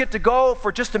 I just get to go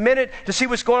for just a minute to see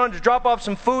what's going on, to drop off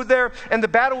some food there. And the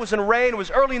battle was in rain. It was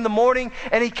early in the morning,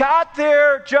 and he got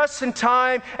there just in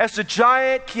time as the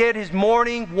giant did his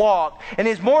morning walk. And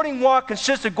his morning walk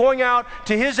consists of going out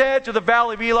to his edge of the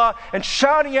Valley of Elah and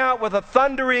shouting out with a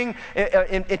thundering,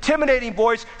 intimidating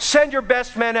voice, send your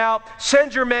best men out,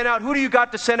 send your men out. Who do you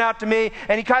got to send out to me?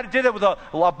 And he kind of did it with a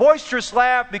boisterous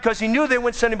laugh because he knew they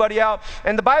wouldn't send anybody out.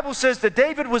 And the Bible says that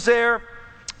David was there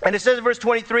And it says in verse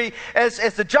 23, as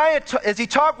the giant, as he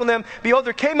talked with them, behold,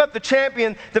 there came up the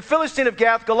champion, the Philistine of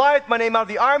Gath, Goliath by name, out of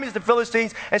the armies of the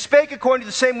Philistines, and spake according to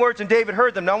the same words, and David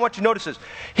heard them. Now I want you to notice this.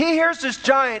 He hears this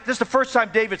giant. This is the first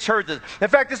time David's heard this. In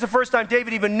fact, this is the first time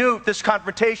David even knew this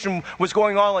confrontation was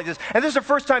going on like this. And this is the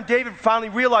first time David finally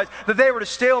realized that they were at a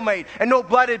stalemate, and no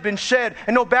blood had been shed,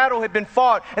 and no battle had been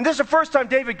fought. And this is the first time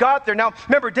David got there. Now,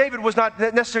 remember, David was not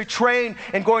necessarily trained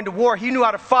in going to war. He knew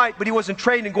how to fight, but he wasn't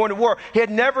trained in going to war. He had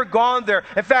never gone there.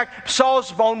 In fact,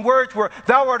 Saul's own words were,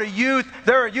 thou art a youth,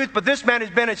 they're a youth, but this man has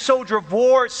been a soldier of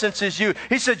war since his youth.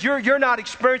 He said, you're not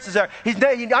experienced as that.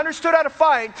 He understood how to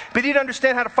fight, but he didn't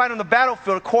understand how to fight on the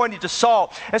battlefield according to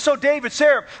Saul. And so David's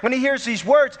there when he hears these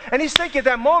words, and he's thinking at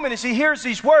that moment as he hears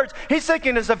these words, he's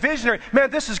thinking as a visionary, man,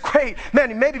 this is great.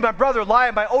 Man, maybe my brother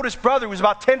Eliab, my oldest brother, was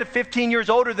about 10 to 15 years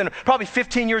older than him, probably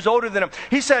 15 years older than him.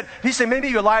 He said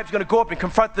maybe Eliab's going to go up and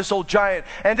confront this old giant.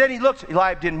 And then he looked,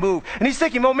 Eliab didn't move. And he's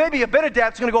thinking, well, maybe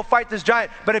Abinadab's going to go fight this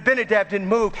giant, but Abinadab didn't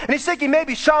move. And he's thinking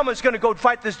maybe Shammah's going to go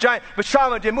fight this giant, but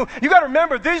Shammah didn't move. You got to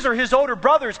remember, these are his older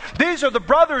brothers. These are the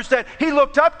brothers that he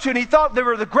looked up to, and he thought they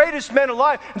were the greatest men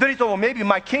alive. And then he thought, well, maybe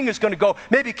my king is going to go.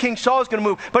 Maybe King Saul is going to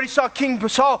move. But he saw King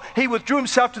Saul. He withdrew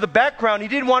himself to the background. He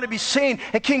didn't want to be seen,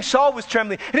 and King Saul was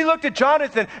trembling. And he looked at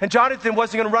Jonathan, and Jonathan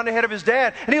wasn't going to run ahead of his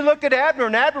dad. And he looked at Abner,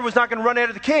 and Abner was not going to run ahead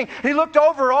of the king. And he looked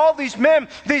over all these men,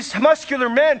 these muscular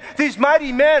men, these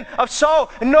mighty men of Saul,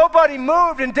 and nobody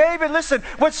moved. And David, listen,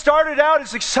 what started out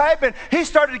as excitement, he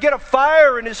started to get a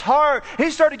fire in his heart.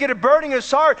 He started to get a burning in his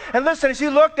heart. And listen, as he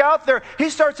looked out there, he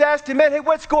starts asking, man, hey,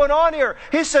 what's going on here?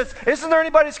 He says, isn't there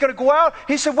anybody that's going to go out?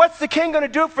 He said, what's the king going to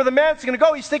do for the man that's going to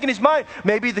go? He's thinking in his mind,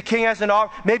 maybe the king hasn't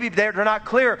offered, maybe they're not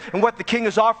clear on what the king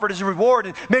has offered as a reward,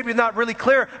 and maybe they're not really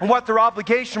clear on what their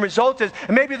obligation result is,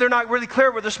 and maybe they're not really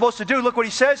clear what they're supposed to do. Look what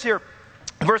he says here.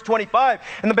 Verse 25,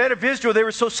 and the men of Israel, they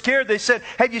were so scared, they said,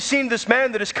 have you seen this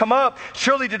man that has come up?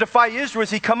 Surely to defy Israel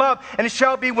is he come up, and it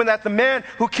shall be when that the man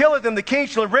who killeth him, the king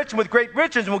shall enrich him with great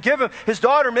riches, and will give him his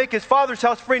daughter, make his father's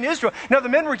house free in Israel. Now the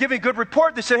men were giving a good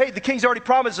report. They said, hey, the king's already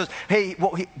promised us, hey,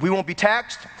 well, we won't be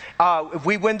taxed. If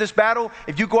we win this battle,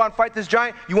 if you go out and fight this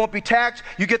giant, you won't be taxed.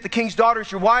 You get the king's daughter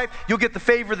as your wife. You'll get the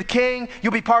favor of the king.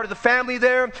 You'll be part of the family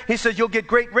there. He says, you'll get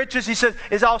great riches. He says,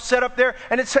 it's all set up there.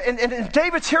 And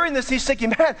David's hearing this. He's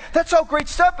thinking, man, that's all great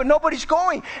stuff, but nobody's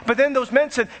going. But then those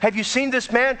men said, have you seen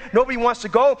this man? Nobody wants to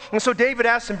go. And so David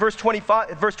asked in verse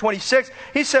 26,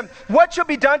 he said, what shall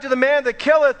be done to the man that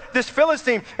killeth this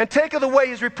Philistine and taketh away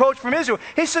his reproach from Israel?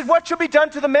 He said, what shall be done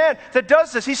to the man that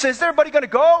does this? He says, is everybody going to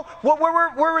go?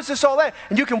 Where is this all at?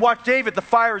 And you can watch David, the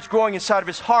fire is growing inside of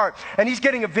his heart, and he's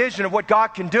getting a vision of what God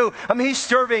can do. I mean, he's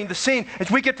surveying the scene.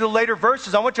 As we get to the later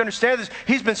verses, I want you to understand this.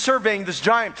 He's been surveying this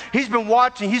giant. He's been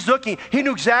watching. He's looking. He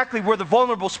knew exactly where the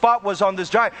vulnerable spot was on this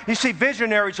giant. You see,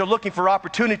 visionaries are looking for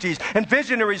opportunities, and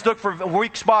visionaries look for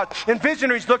weak spots, and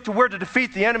visionaries look to where to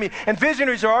defeat the enemy, and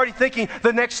visionaries are already thinking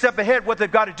the next step ahead, what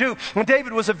they've got to do. When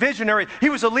David was a visionary, he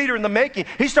was a leader in the making.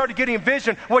 He started getting a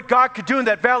vision what God could do in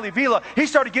that valley of Elah. He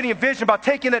started getting a vision about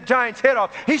taking that giant's head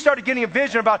off. He started getting a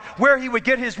vision about where he would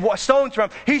get his stones from.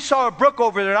 He saw a brook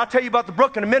over there, and I'll tell you about the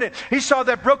brook in a minute. He saw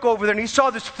that brook over there, and he saw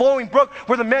this flowing brook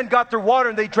where the men got their water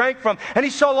and they drank from. And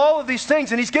he saw all of these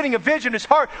things, and he's getting a vision in his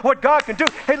heart what God can do.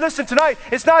 Hey, listen, tonight,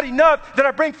 it's not enough that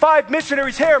I bring 5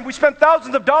 missionaries here, and we spend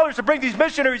thousands of dollars to bring these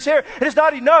missionaries here. It is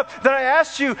not enough that I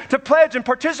ask you to pledge and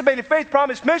participate in Faith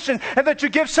Promise Mission, and that you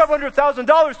give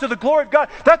 $700,000 to the glory of God.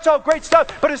 That's all great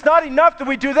stuff, but it's not enough that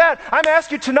we do that. I'm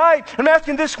asking tonight, I'm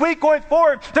asking this week going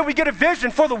forward, that we get a vision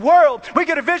for the world. We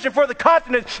get a vision for the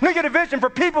continent. We get a vision for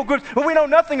people groups that we know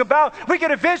nothing about. We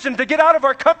get a vision to get out of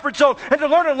our comfort zone and to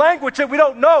learn a language that we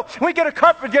don't know. We get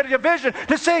a vision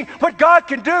to see what God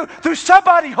can do through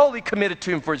somebody wholly committed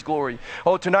to Him for His glory.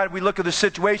 Oh, tonight we look at the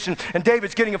situation, and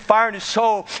David's getting a fire in his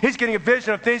soul. He's getting a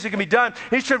vision of things that can be done.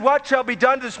 He said, what shall be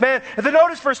done to this man? And then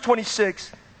notice verse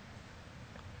 26.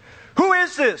 Who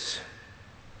is this?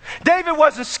 David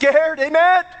wasn't scared.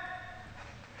 Amen?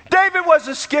 David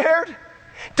wasn't scared.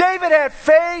 David had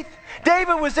faith.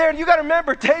 David was there. And you got to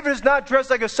remember, David is not dressed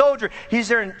like a soldier. He's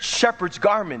there in shepherd's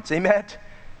garments. Amen?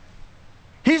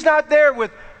 He's not there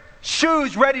with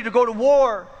shoes ready to go to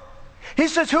war. He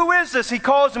says, who is this? He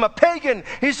calls him a pagan.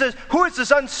 He says, who is this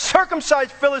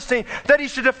uncircumcised Philistine that he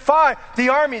should defy the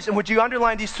armies? And would you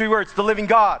underline these 3 words? The living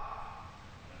God.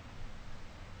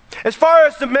 As far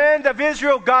as the men of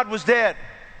Israel, God was dead.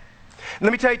 And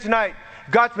let me tell you tonight,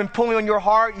 God's been pulling on your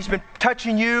heart. He's been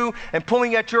touching you and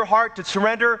pulling at your heart to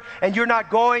surrender, and you're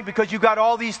not going because you've got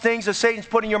all these things that Satan's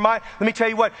put in your mind. Let me tell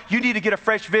you what, you need to get a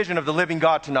fresh vision of the living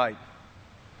God tonight.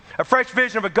 A fresh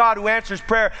vision of a God who answers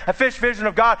prayer. A fresh vision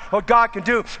of God, what God can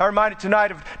do. I'm reminded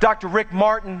tonight of Dr. Rick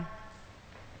Martin.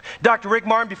 Dr. Rick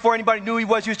Martin, before anybody knew he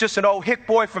was just an old hick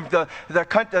boy from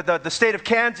the state of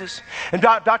Kansas. And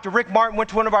Dr. Rick Martin went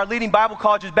to one of our leading Bible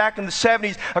colleges back in the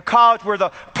 70s, a college where the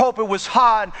pulpit was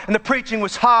hot and the preaching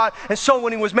was hot. And so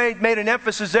when he was made an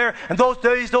emphasis there, and those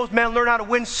days, those men learned how to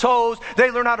win souls.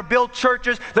 They learned how to build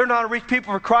churches. They learned how to reach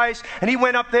people for Christ. And he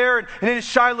went up there, and in his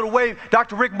shy little way,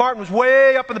 Dr. Rick Martin was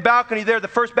way up in the balcony there, the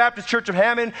First Baptist Church of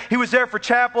Hammond. He was there for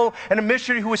chapel, and a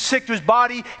missionary who was sick to his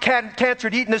body, cancer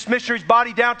had eaten this missionary's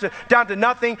body down to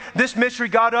nothing. This missionary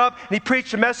got up and he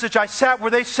preached a message. I sat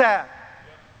where they sat.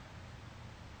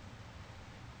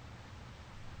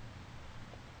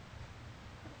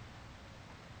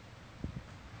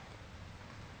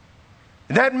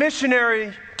 And that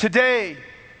missionary today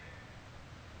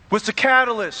was the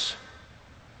catalyst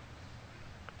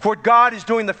for what God is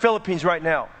doing in the Philippines right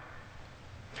now.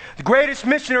 The greatest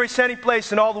missionary sending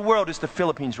place in all the world is the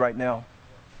Philippines right now.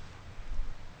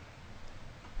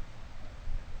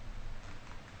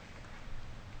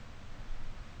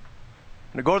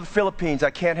 When I go to the Philippines, I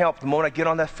can't help the moment I get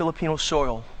on that Filipino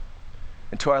soil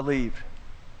until I leave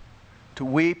to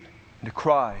weep and to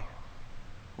cry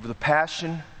over the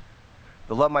passion,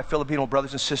 the love my Filipino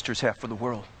brothers and sisters have for the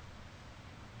world.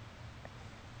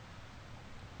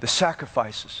 The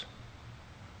sacrifices,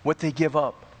 what they give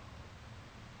up.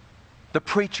 The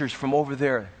preachers from over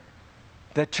there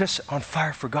that just on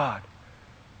fire for God.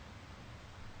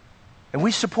 And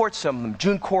we support some of them.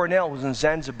 June Coronel was in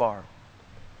Zanzibar.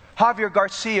 Javier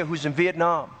Garcia, who's in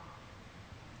Vietnam.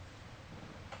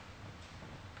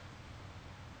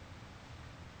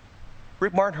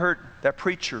 Rick Martin heard that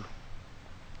preacher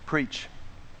preach.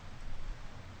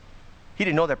 He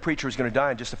didn't know that preacher was going to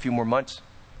die in just a few more months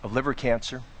of liver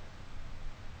cancer.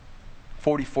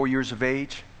 44 years of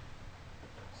age.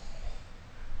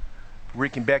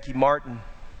 Rick and Becky Martin,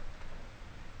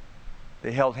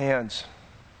 they held hands.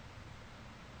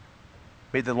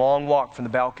 Made the long walk from the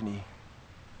balcony.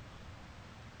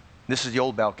 This is the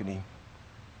old balcony.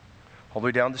 All the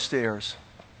way down the stairs.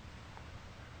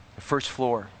 The first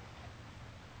floor.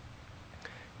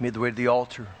 Made the way to the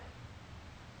altar.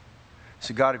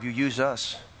 Said, God, if you use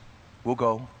us, we'll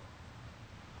go.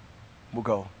 We'll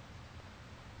go.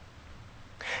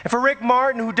 And for Rick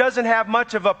Martin, who doesn't have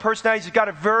much of a personality, he's got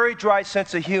a very dry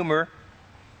sense of humor.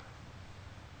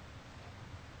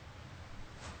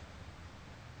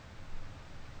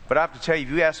 But I have to tell you,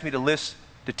 if you ask me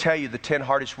to tell you the 10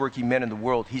 hardest working men in the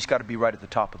world, he's got to be right at the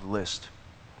top of the list.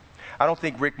 I don't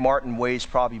think Rick Martin weighs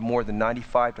probably more than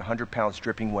 95 to 100 pounds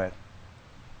dripping wet.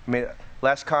 I mean,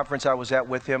 last conference I was at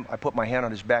with him, I put my hand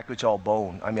on his back, it's all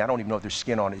bone. I mean, I don't even know if there's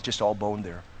skin on it. It's just all bone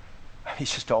there.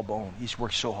 He's just all bone. He's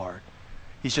worked so hard.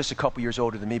 He's just a couple years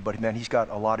older than me, but man, he's got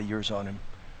a lot of years on him.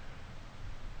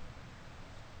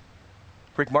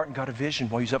 Rick Martin got a vision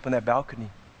while he was up on that balcony.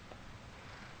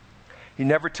 He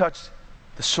never touched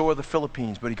the soil of the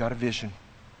Philippines, but he got a vision.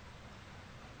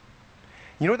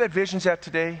 You know what that vision's at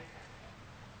today?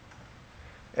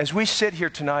 As we sit here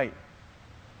tonight,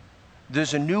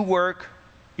 there's a new work,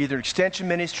 either extension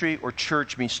ministry or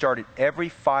church, being started every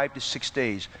 5 to 6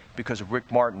 days because of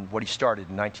Rick Martin, what he started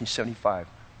in 1975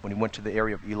 when he went to the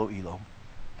area of Iloilo.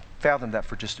 Fathom that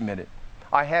for just a minute.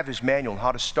 I have his manual on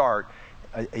how to start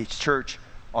a church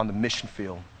on the mission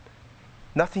field.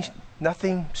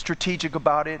 Nothing strategic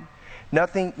about it.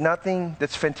 Nothing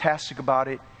that's fantastic about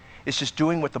it. It's just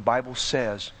doing what the Bible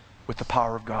says with the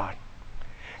power of God.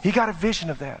 He got a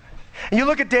vision of that. And you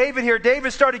look at David here.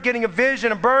 David started getting a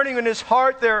vision, a burning in his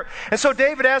heart there. And so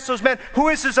David asked those men, who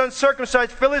is this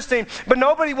uncircumcised Philistine? But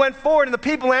nobody went forward, and the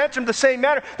people answered him the same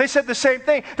manner. They said the same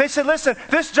thing. They said, listen,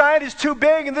 this giant is too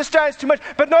big and this giant is too much.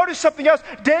 But notice something else.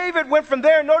 David went from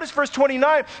there. Notice verse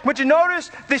 29. Would you notice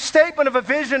the statement of a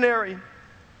visionary?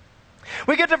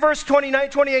 We get to verse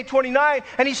 28, 29,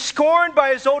 and he's scorned by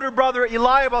his older brother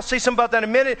Eliab. I'll say something about that in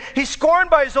a minute. He's scorned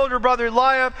by his older brother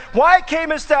Eliab. Why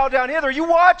camest thou down hither? You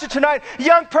watch it tonight,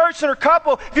 young person or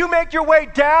couple. If you make your way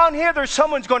down hither,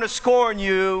 someone's going to scorn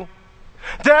you.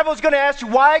 The devil's going to ask you,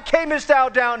 why camest thou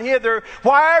down hither?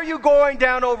 Why are you going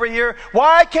down over here?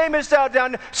 Why camest thou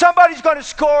down? Somebody's going to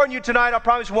scorn you tonight. I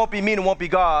promise it won't be me and it won't be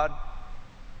God.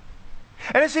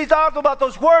 And as he thought about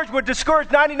those words would discourage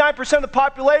 99% of the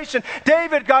population,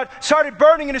 David started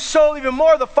burning in his soul even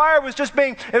more. The fire was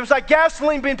it was like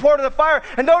gasoline being poured on the fire.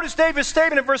 And notice David's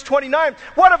statement in verse 29,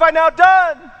 what have I now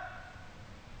done?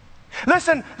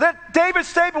 Listen, David's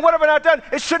statement, what have I not done?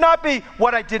 It should not be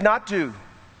what I did not do.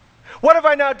 What have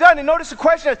I now done? And notice the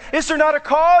question is there not a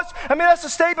cause? I mean, that's the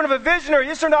statement of a visionary.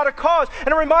 Is there not a cause?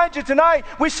 And I remind you tonight,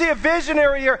 we see a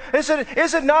visionary here. Is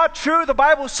it not true? The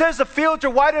Bible says the fields are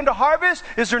white unto harvest.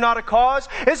 Is there not a cause?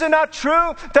 Is it not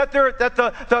true that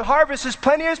the harvest is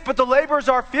plenteous, but the laborers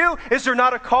are few? Is there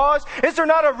not a cause? Is there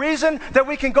not a reason that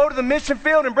we can go to the mission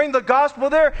field and bring the gospel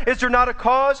there? Is there not a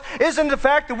cause? Isn't the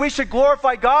fact that we should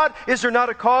glorify God? Is there not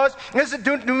a cause?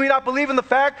 Do we not believe in the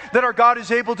fact that our God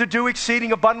is able to do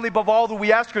exceeding abundantly above all that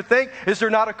we ask or think? Is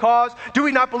there not a cause? Do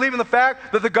we not believe in the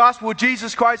fact that the gospel of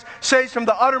Jesus Christ saves from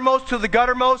the uttermost to the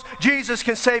guttermost? Jesus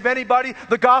can save anybody.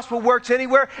 The gospel works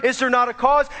anywhere. Is there not a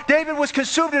cause? David was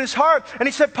consumed in his heart, and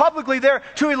he said publicly there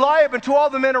to Eliab and to all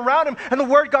the men around him, and the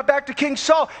word got back to King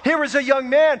Saul. Here was a young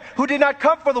man who did not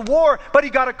come for the war, but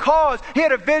he got a cause. He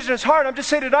had a vision in his heart. I'm just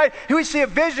saying tonight, we see a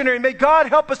visionary. May God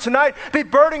help us tonight be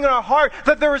burning in our heart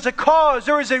that there is a cause,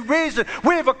 there is a reason.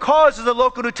 We have a cause as the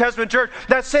local New Testament church.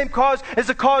 That same cause is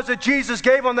the cause that Jesus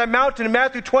gave on that mountain in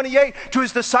Matthew 28 to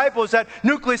his disciples, that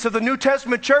nucleus of the New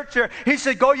Testament church there. He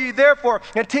said, go ye therefore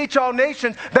and teach all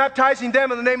nations, baptizing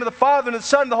them in the name of the Father and the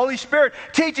Son and the Holy Spirit,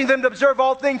 teaching them to observe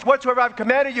all things whatsoever I've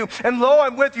commanded you. And lo,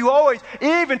 I'm with you always,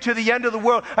 even to the end of the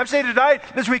world. I'm saying tonight,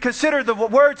 as we consider the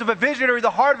words of a visionary, the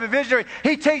heart of a visionary,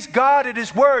 he takes God at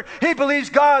his word. He believes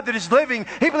God that is living.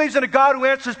 He believes in a God who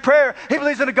answers prayer. He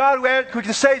believes in a God who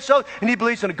can save souls. And he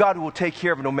believes in a God who will take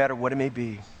care of it no matter what it may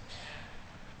be.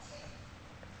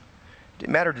 It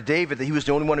didn't matter to David that he was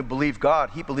the only one who believed God.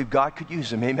 He believed God could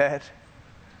use him. Amen?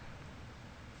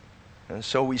 And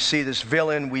so we see this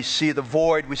villain, we see the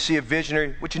void, we see a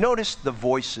visionary. Would you notice the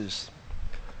voices?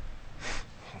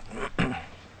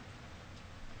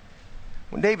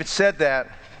 When David said that,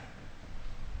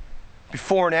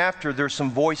 before and after, there's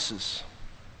some voices.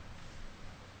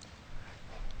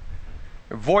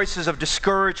 There are voices of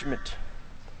discouragement.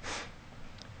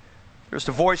 There's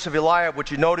the voice of Eliab,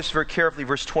 which you notice very carefully,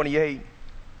 verse 28.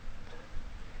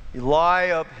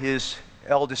 Eliab, his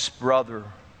eldest brother.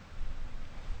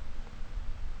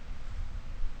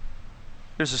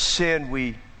 There's a sin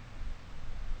we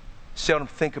seldom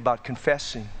think about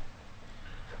confessing.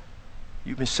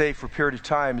 You've been saved for a period of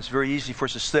time. It's very easy for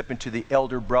us to slip into the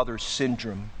elder brother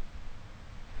syndrome.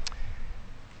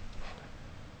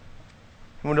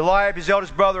 When Eliab, his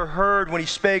eldest brother, heard when he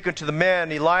spake unto the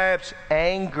men, Eliab's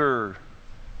anger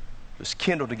was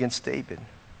kindled against David.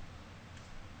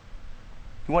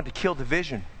 He wanted to kill the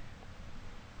vision.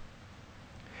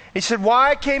 He said,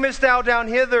 why camest thou down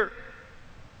hither?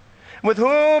 With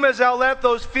whom hast thou left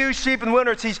those few sheep in the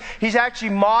wilderness? He's actually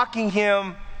mocking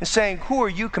him and saying, who are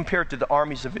you compared to the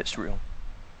armies of Israel?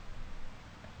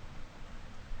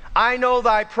 I know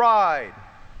thy pride.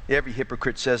 Every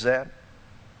hypocrite says that.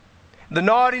 The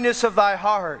naughtiness of thy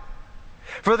heart.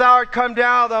 For thou art come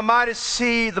down, thou mightest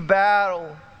see the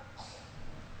battle.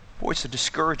 Voice of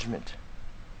discouragement.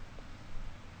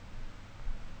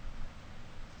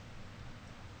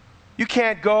 You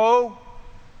can't go.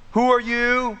 Who are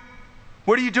you?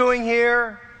 What are you doing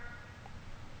here?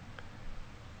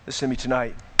 Listen to me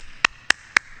tonight.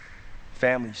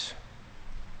 Families.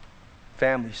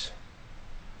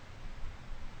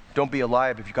 Don't be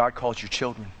Eliab if God calls your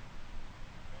children.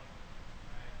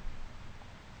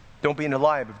 Don't be an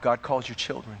Eliab if God calls your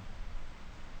children.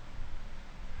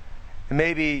 And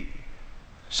maybe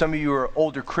some of you are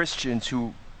older Christians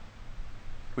who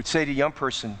would say to a young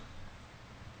person,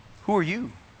 who are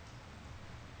you?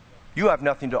 You have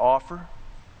nothing to offer.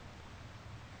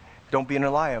 Don't be an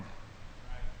Eliab.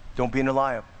 Don't be an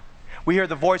Eliab. We hear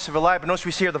the voice of Eliab, but notice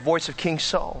we hear the voice of King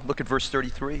Saul. Look at verse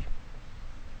 33.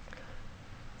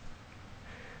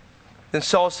 Then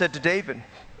Saul said to David,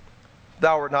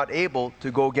 thou art not able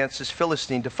to go against this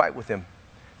Philistine to fight with him.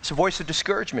 It's a voice of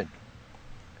discouragement.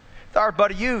 Thou art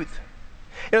but a youth.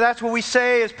 You know, that's what we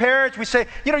say as parents. We say,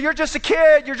 you know, you're just a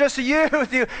kid. You're just a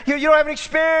youth. You don't have any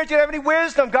experience. You don't have any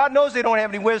wisdom. God knows they don't have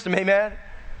any wisdom. Amen?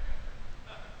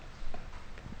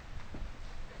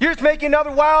 You're just making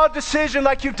another wild decision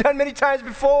like you've done many times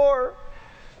before.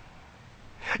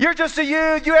 You're just a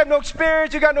youth. You have no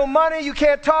experience. You got no money. You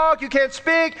can't talk. You can't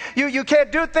speak. You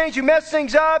can't do things. You mess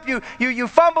things up. You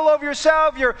fumble over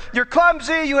yourself. You're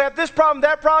clumsy. You have this problem,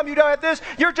 that problem. You don't have this.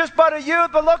 You're just but a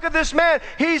youth. But look at this man.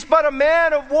 He's but a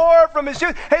man of war from his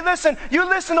youth. Hey, listen. You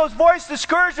listen to those voices of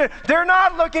discouragement. They're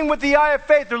not looking with the eye of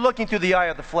faith. They're looking through the eye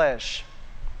of the flesh.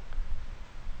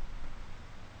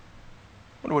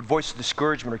 I wonder what voices of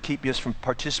discouragement are keeping us from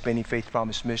participating in Faith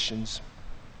Promise missions.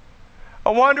 I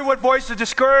wonder what voices of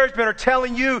discouragement are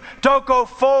telling you, don't go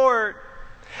forward.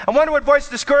 I wonder what voice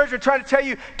of discouragement are trying to tell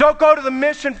you, don't go to the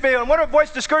mission field. I wonder what voice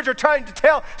of discouragement are trying to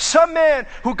tell some man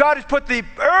who God has put the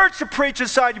urge to preach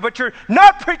inside you, but you're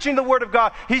not preaching the Word of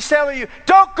God. He's telling you,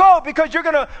 don't go because you're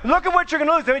going to, look at what you're going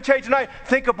to lose. Let me tell you tonight,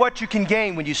 think of what you can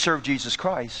gain when you serve Jesus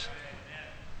Christ.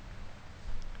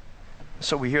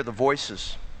 So we hear the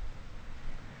voices.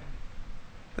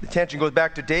 But the attention goes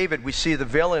back to David. We see the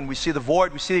villain, we see the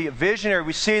void, we see the visionary,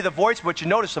 we see the voice, but you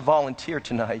notice the volunteer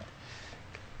tonight.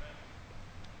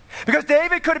 Because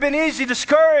David could have been easily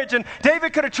discouraged, and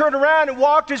David could have turned around and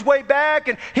walked his way back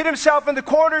and hid himself in the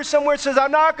corner somewhere and says, I'm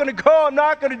not going to go, I'm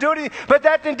not going to do anything. But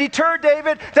that didn't deter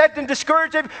David, that didn't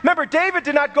discourage David. Remember, David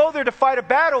did not go there to fight a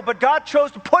battle, but God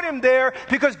chose to put him there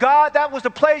because God, that was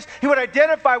the place he would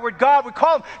identify where God would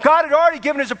call him. God had already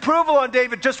given his approval on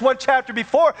David just one chapter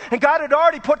before, and God had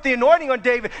already put the anointing on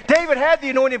David. David had the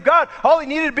anointing of God. All he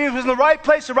needed to be was in the right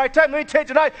place at the right time. Let me tell you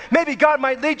tonight, maybe God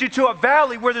might lead you to a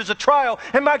valley where there's a trial,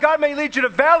 and my God may lead you to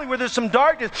a valley where there's some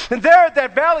darkness. And there at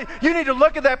that valley, you need to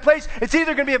look at that place. It's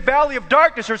either going to be a valley of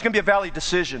darkness or it's going to be a valley of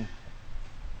decision.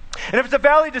 And if it's a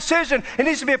valley decision, it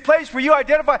needs to be a place where you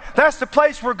identify, that's the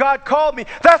place where God called me.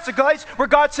 That's the place where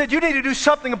God said, you need to do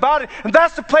something about it. And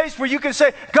that's the place where you can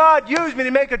say, God used me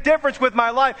to make a difference with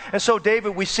my life. And so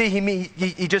David, we see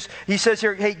he says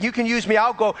here, hey, you can use me,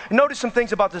 I'll go. And notice some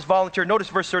things about this volunteer. Notice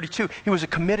verse 32. He was a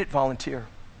committed volunteer.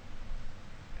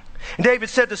 And David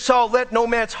said to Saul, let no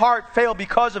man's heart fail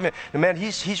because of him. And man,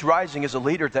 he's rising as a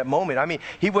leader at that moment. I mean,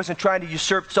 he wasn't trying to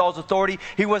usurp Saul's authority.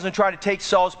 He wasn't trying to take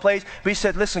Saul's place. But he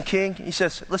said, listen, king. He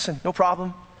says, listen, no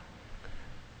problem.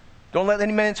 Don't let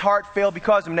any man's heart fail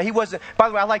because of him. Now, he wasn't, by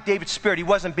the way, I like David's spirit. He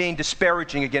wasn't being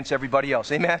disparaging against everybody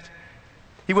else. Amen?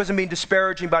 He wasn't being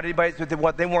disparaging about anybody,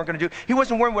 what they weren't going to do. He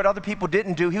wasn't worrying what other people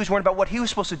didn't do. He was worrying about what he was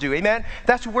supposed to do. Amen?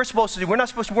 That's what we're supposed to do. We're not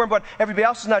supposed to worry about what everybody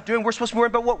else is not doing. We're supposed to worry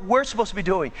about what we're supposed to be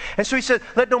doing. And so he said,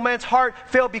 let no man's heart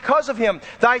fail because of him.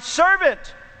 Thy servant.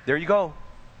 There you go.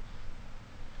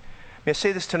 May I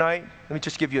say this tonight? Let me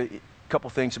just give you a couple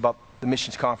things about the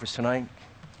missions conference tonight.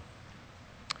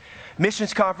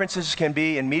 Missions conferences can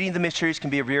be, and meeting the missionaries can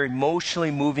be a very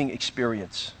emotionally moving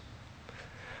experience.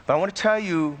 But I want to tell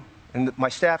you, and my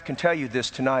staff can tell you this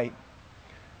tonight.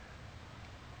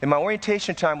 In my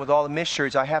orientation time with all the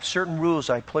missionaries, I have certain rules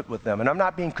I put with them. And I'm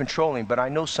not being controlling, but I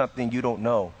know something you don't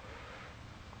know.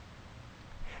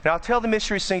 And I'll tell the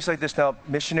missionaries things like this. Now,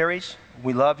 missionaries,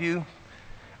 we love you. And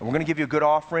we're going to give you a good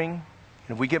offering.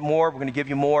 And if we get more, we're going to give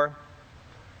you more.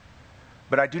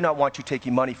 But I do not want you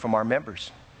taking money from our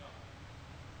members.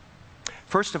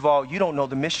 First of all, you don't know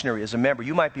the missionary as a member.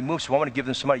 You might be moved, so I want to give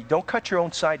them some money. Don't cut your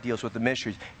own side deals with the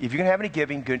missionaries. If you're going to have any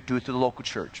giving, do it to the local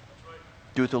church.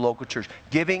 Do it to the local church.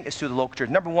 Giving is to the local church.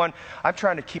 Number one, I'm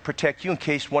trying to protect you in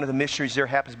case one of the missionaries there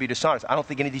happens to be dishonest. I don't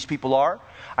think any of these people are.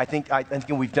 I think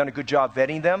we've done a good job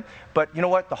vetting them. But you know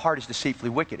what? The heart is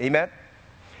deceitfully wicked. Amen?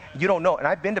 You don't know. And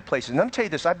I've been to places. And let me tell you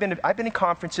this. I've been in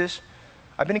conferences.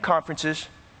 And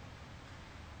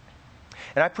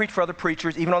I preach for other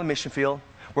preachers, even on the mission field.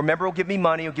 Where a member will give me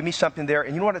money, will give me something there.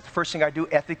 And you know what the first thing I do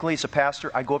ethically as a pastor?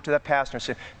 I go up to that pastor and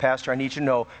say, Pastor, I need you to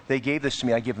know they gave this to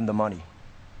me. I give them the money.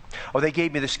 Oh, they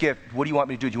gave me this gift. What do you want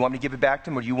me to do? Do you want me to give it back to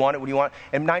them, or do you want it? What do you want?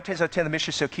 And 9 times out of 10, the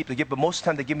missionary said, keep the gift. But most of the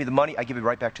time they give me the money, I give it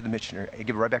right back to the missionary. I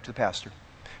give it right back to the pastor.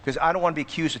 Because I don't want to be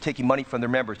accused of taking money from their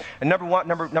members. And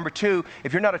number two,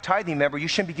 if you're not a tithing member, you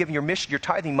shouldn't be giving your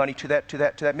tithing money to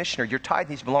that missionary. Your tithe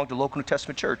needs to belong to the local New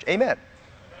Testament church. Amen.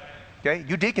 Okay?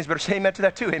 You deacons better say amen to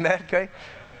that too. Amen. Okay?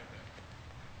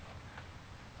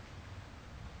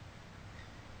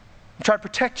 I'm trying to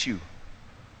protect you.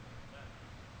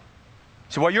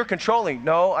 So, well, you're controlling.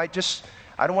 No, I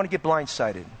don't want to get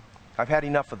blindsided. I've had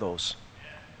enough of those.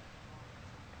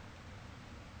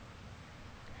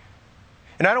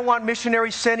 And I don't want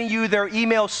missionaries sending you their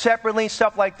emails separately and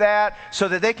stuff like that so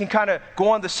that they can kind of go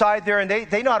on the side there and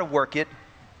they know how to work it.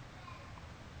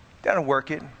 They know how to work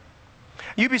it.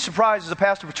 You'd be surprised as a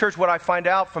pastor of a church what I find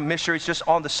out from missionaries just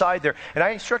on the side there. And I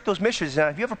instruct those missionaries, and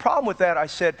if you have a problem with that, I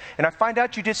said, and I find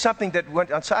out you did something that went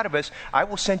outside of us, I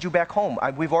will send you back home.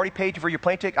 We've already paid you for your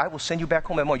plane ticket. I will send you back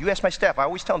home. You ask my staff. I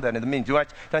always tell them that in the meeting. Did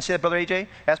I say that, Brother AJ?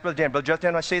 Ask Brother Dan. Brother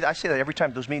Justin, I say that every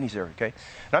time at those meetings there, okay?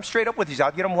 And I'm straight up with these.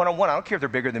 I'll get them one-on-one. I don't care if they're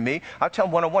bigger than me. I'll tell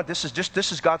them one-on-one, this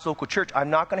is God's local church.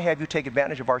 I'm not going to have you take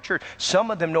advantage of our church.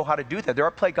 Some of them know how to do that. There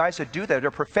are guys that do that.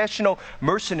 They're professional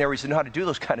mercenaries that know how to do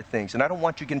those kind of things. And I don't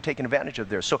want you getting taken advantage of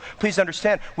there. So please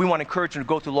understand, we want to encourage them to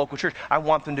go to the local church. I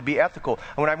want them to be ethical.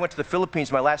 And when I went to the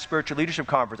Philippines, my last spiritual leadership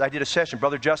conference, I did a session.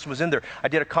 Brother Justin was in there. I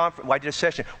did a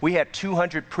session. We had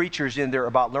 200 preachers in there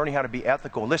about learning how to be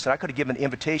ethical. Listen, I could have given an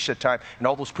invitation at the time, and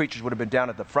all those preachers would have been down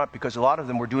at the front because a lot of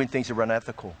them were doing things that were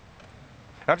unethical.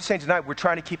 I'm just saying tonight, we're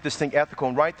trying to keep this thing ethical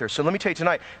and right there. So let me tell you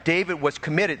tonight, David was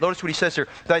committed. Notice what he says here.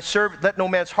 Thy servant, let no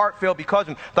man's heart fail because of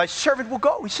him. Thy servant will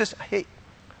go. He says, hey,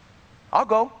 I'll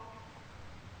go.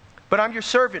 But I'm your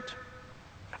servant.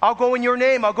 I'll go in your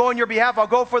name. I'll go on your behalf. I'll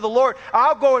go for the Lord.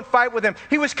 I'll go and fight with him.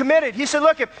 He was committed. He said,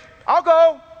 look, I'll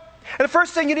go. And the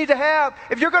first thing you need to have,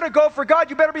 if you're going to go for God,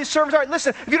 you better be a servant's heart.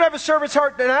 Listen, if you don't have a servant's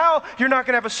heart now, you're not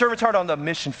going to have a servant's heart on the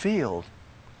mission field.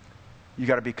 You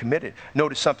got to be committed.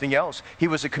 Notice something else. He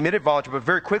was a committed volunteer, but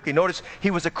very quickly, notice he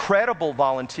was a credible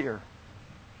volunteer.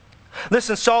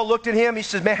 Listen, Saul looked at him. He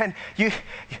says, man, you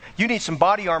need some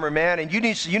body armor, man, and you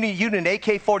need an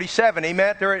AK-47,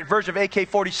 amen? Their version of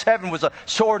AK-47 was a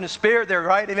sword and a spear there,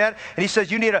 right, amen? And he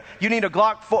says, you need a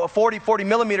Glock 40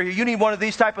 millimeter here. You need one of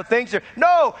these type of things there.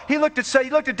 No, he looked at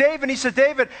David, and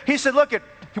he said, look,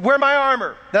 wear my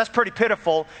armor. That's pretty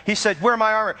pitiful. He said, wear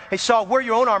my armor. Hey, Saul, wear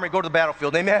your own armor and go to the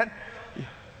battlefield, amen?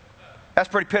 That's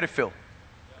pretty pitiful.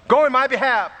 Go in my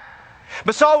behalf.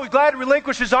 But Saul was glad to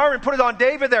relinquish his armor and put it on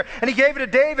David there. And he gave it to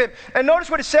David. And notice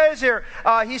what it says here.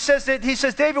 He says,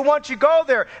 David, why don't you go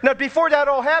there? Now, before that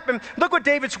all happened, look what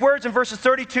David's words in verses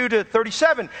 32 to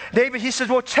 37. David, he says,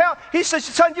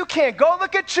 son, you can't go.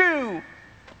 Look at you.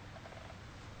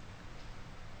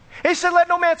 He said, let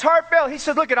no man's heart fail. He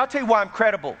said, look, I'll tell you why I'm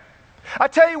credible. I'll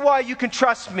tell you why you can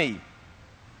trust me.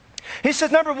 He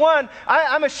says, number one,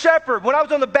 I'm a shepherd. When I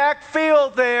was on the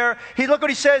backfield there, look what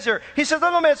he says here. He said,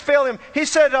 let no man's fail him. He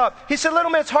said, let no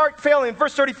man's heart fail him.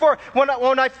 Verse 34, when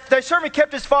thy servant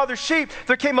kept his father's sheep,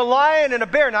 there came a lion and a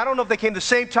bear. And I don't know if they came the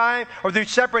same time or they're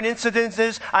separate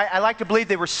incidences. I like to believe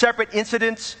they were separate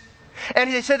incidents.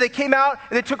 And they said they came out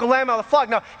and they took a lamb out of the flock.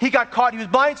 Now, he got caught. He was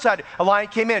blindsided. A lion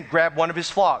came in, grabbed one of his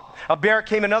flock. A bear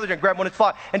came in another day and grabbed one of his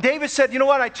flock. And David said, you know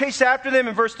what? I chased after them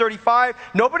in verse 35.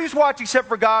 Nobody was watching except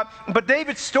for God. But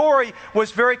David's story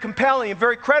was very compelling and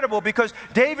very credible because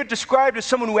David described as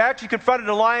someone who actually confronted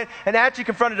a lion and actually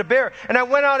confronted a bear. And I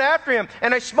went out after him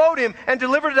and I smote him and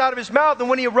delivered it out of his mouth. And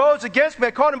when he arose against me,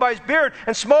 I caught him by his beard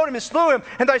and smote him and slew him.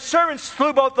 And thy servants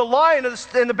slew both the lion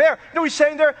and the bear. You know what he's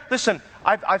saying there? Listen.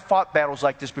 I've fought battles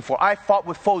like this before. I fought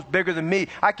with foes bigger than me.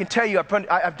 I can tell you,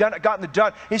 I've gotten it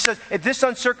done. He says, if this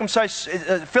uncircumcised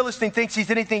Philistine thinks he's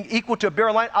anything equal to a bear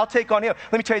or lion, I'll take on him.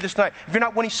 Let me tell you this tonight. If you're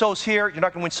not winning souls here, you're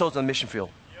not going to win souls on the mission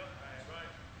field.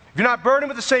 If you're not burdened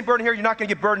with the same burden here, you're not going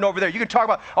to get burdened over there. You can talk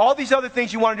about all these other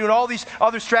things you want to do and all these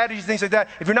other strategies, things like that.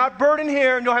 If you're not burdened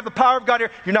here and you don't have the power of God here,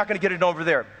 you're not going to get it over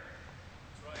there.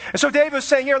 And so David was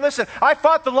saying here, listen, I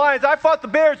fought the lions, I fought the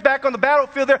bears back on the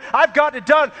battlefield there. I've got it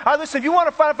done. Listen, if you want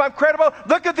to find if I'm credible,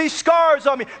 look at these scars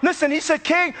on me. Listen, he said,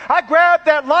 King, I grabbed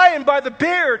that lion by the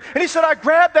beard. And he said, I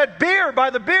grabbed that bear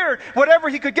by the beard, whatever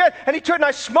he could get. And he turned and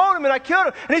I smote him and I killed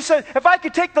him. And he said, if I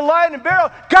could take the lion and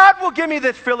bear, God will give me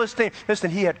this Philistine. Listen,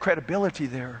 he had credibility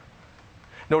there.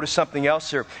 Notice something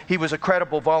else here. He was a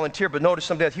credible volunteer, but notice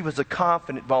something else. He was a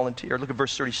confident volunteer. Look at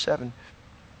verse 37.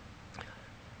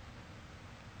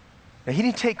 Now, he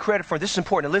didn't take credit for it. This is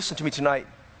important. Now, listen to me tonight.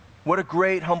 What a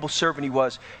great, humble servant he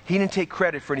was. He didn't take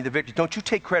credit for any of the victories. Don't you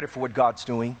take credit for what God's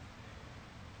doing.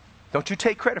 Don't you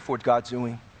take credit for what God's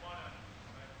doing.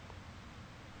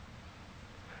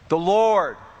 The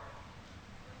Lord.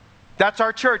 That's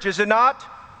our church, is it not?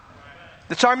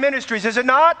 That's our ministries, is it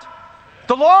not?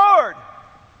 The Lord.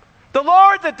 The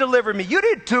Lord that delivered me. You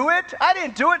didn't do it. I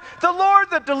didn't do it. The Lord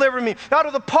that delivered me out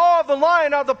of the paw of the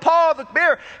lion, out of the paw of the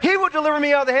bear. He will deliver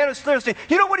me out of the hand of the Philistine.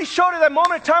 You know what he showed at that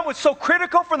moment in time was so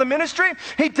critical for the ministry?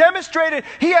 He demonstrated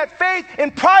he had faith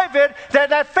in private,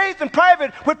 that faith in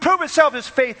private would prove itself as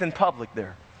faith in public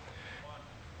there.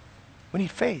 We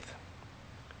need faith.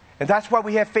 And that's why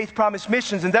we have Faith Promise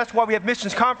Missions, and that's why we have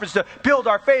Missions Conference to build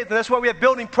our faith, and that's why we have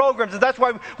building programs, and that's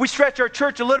why we stretch our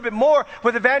church a little bit more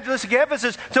with evangelistic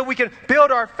emphasis so we can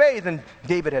build our faith. And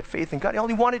David had faith in God. He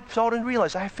only wanted Saul to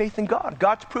realize, I have faith in God.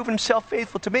 God's proven himself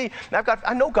faithful to me. And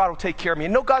I know God will take care of me. I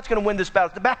know God's going to win this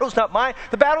battle. The battle's not mine.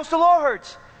 The battle's the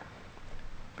Lord's.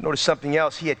 But notice something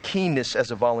else. He had keenness as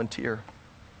a volunteer.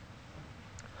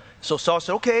 So Saul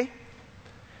said, okay,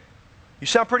 you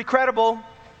sound pretty credible.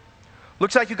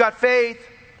 Looks like you got faith.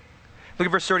 Look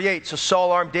at verse 38. So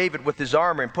Saul armed David with his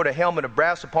armor and put a helmet of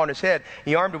brass upon his head.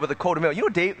 He armed him with a coat of mail. You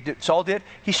know what Saul did?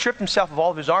 He stripped himself of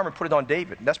all of his armor and put it on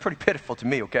David. That's pretty pitiful to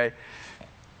me, okay?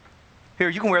 Here,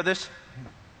 you can wear this.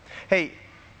 Hey,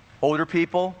 older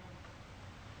people,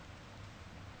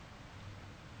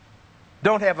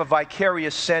 don't have a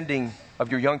vicarious sending of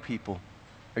your young people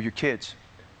or your kids.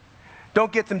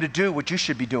 Don't get them to do what you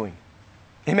should be doing.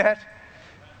 Amen?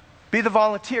 Be the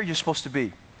volunteer you're supposed to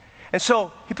be. And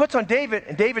so he puts on David,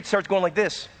 and David starts going like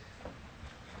this.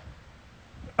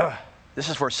 This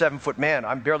is for a 7-foot man.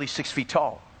 I'm barely 6 feet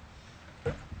tall.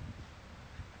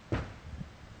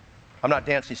 I'm not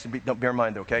dancing, so don't bear in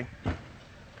mind, okay?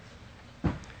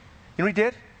 You know what he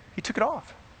did? He took it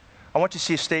off. I want you to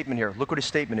see a statement here. Look what his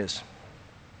statement is.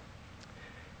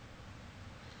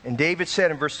 And David said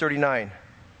in verse 39,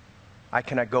 I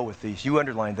cannot go with these. You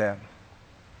underline that.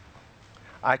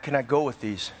 I cannot go with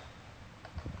these.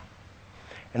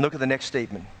 And look at the next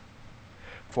statement.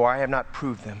 For I have not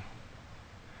proved them.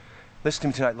 Listen to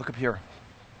me tonight. Look up here.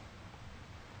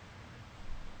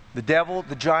 The devil,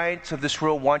 the giants of this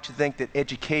world want you to think that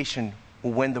education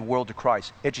will win the world to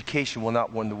Christ. Education will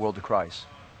not win the world to Christ.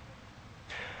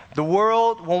 The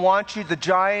world will want you, the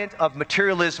giant of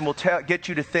materialism will get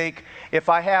you to think, if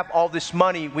I have all this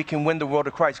money, we can win the world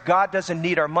to Christ. God doesn't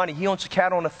need our money. He owns the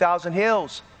cattle on 1,000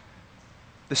 hills.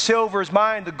 The silver is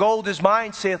mine, the gold is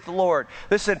mine, saith the Lord.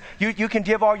 Listen, you can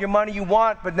give all your money you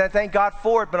want, but thank God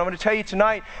for it. But I'm going to tell you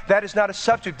tonight, that is not a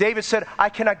subject. David said, I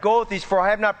cannot go with these, for I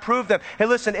have not proved them. Hey,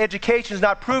 listen, education is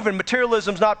not proven.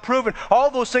 Materialism is not proven. All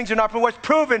those things are not proven. What's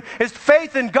proven is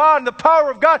faith in God, and the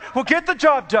power of God will get the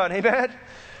job done. Amen?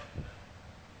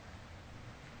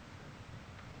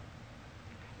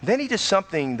 Then he does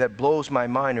something that blows my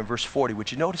mind in verse 40. Would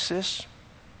you notice this?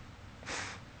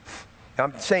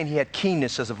 I'm saying he had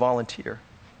keenness as a volunteer.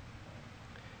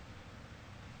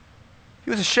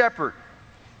 He was a shepherd.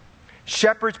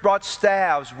 Shepherds brought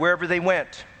staves wherever they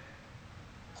went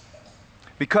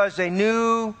because they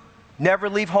knew never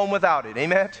leave home without it.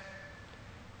 Amen?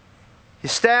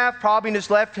 His staff probably in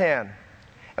his left hand.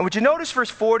 And would you notice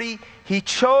verse 40? He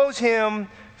chose him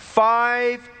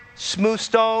 5 smooth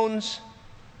stones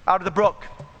out of the brook.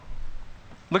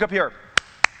 Look up here.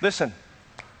 Listen.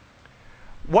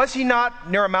 Was he not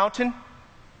near a mountain?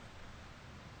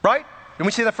 Right? Didn't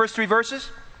we see the first 3 verses?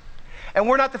 And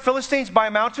were not the Philistines by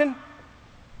a mountain?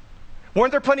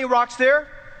 Weren't there plenty of rocks there?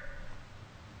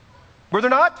 Were there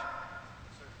not?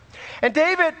 And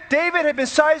David had been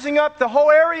sizing up the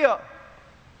whole area.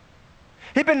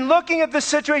 He'd been looking at this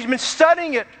situation, been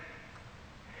studying it.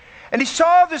 And he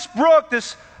saw this brook,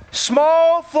 this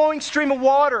small flowing stream of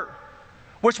water,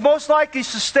 which most likely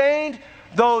sustained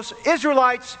those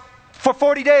Israelites for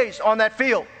 40 days on that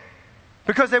field,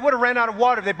 because they would have ran out of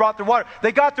water if they brought their water.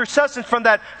 They got their sustenance from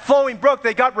that flowing brook.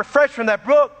 They got refreshed from that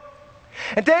brook.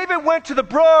 And David went to the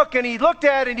brook and he looked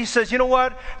at it and he says, you know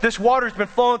what? This water's been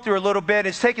flowing through a little bit.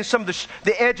 It's taken some of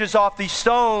the edges off these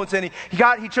stones. And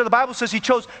the Bible says he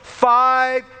chose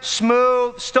 5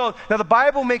 smooth stones. Now the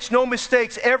Bible makes no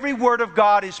mistakes. Every word of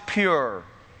God is pure.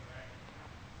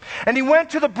 And he went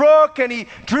to the brook and he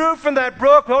drew from that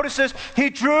brook. Notice this. He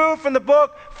drew from the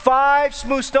brook 5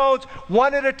 smooth stones.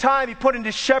 One at a time he put in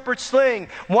his shepherd's sling.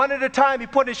 One at a time he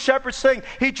put in his shepherd's sling.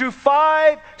 He drew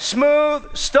 5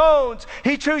 smooth stones.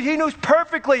 He knew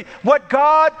perfectly what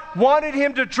God wanted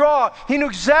him to draw. He knew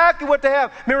exactly what to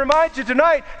have. Let me remind you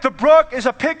tonight, the brook is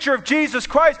a picture of Jesus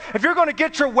Christ. If you're going to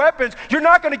get your weapons, you're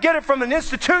not going to get it from an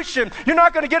institution. You're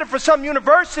not going to get it from some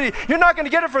university. You're not going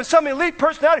to get it from some elite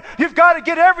personality. You've got to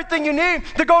get everything you need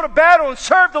to go to battle and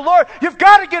serve the Lord. You've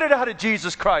got to get it out of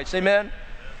Jesus Christ. Amen?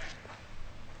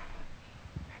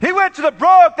 He went to the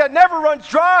brook that never runs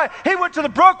dry. He went to the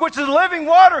brook which is living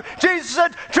water. Jesus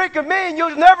said, drink of me and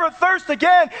you'll never thirst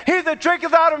again. He that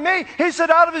drinketh out of me, he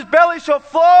said, out of his belly shall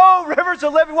flow rivers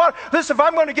of living water. Listen, if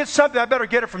I'm going to get something, I better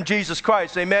get it from Jesus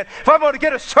Christ. Amen. If I'm going to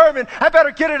get a sermon, I better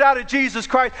get it out of Jesus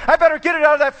Christ. I better get it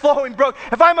out of that flowing brook.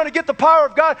 If I'm going to get the power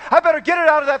of God, I better get it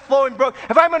out of that flowing brook.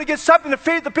 If I'm going to get something to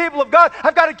feed the people of God,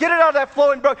 I've got to get it out of that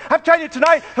flowing brook. I'm telling you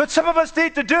tonight, what some of us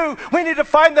need to do, we need to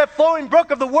find that flowing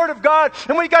brook of the Word of God,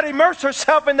 and we got to immerse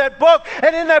ourselves in that book,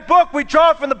 and in that book we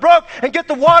draw from the brook and get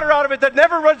the water out of it that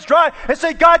never runs dry and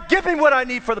say, God, give me what I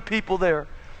need for the people there.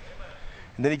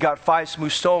 And then he got 5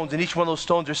 smooth stones, and each one of those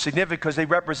stones are significant because they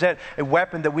represent a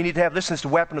weapon that we need to have. Listen, it's the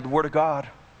weapon of the Word of God.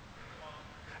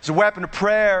 It's a weapon of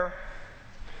prayer,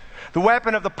 the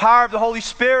weapon of the power of the Holy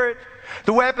Spirit,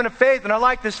 the weapon of faith, and I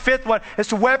like this 5th one. It's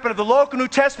the weapon of the local New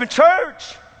Testament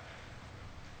church.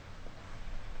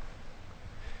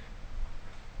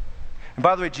 And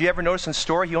by the way, did you ever notice in the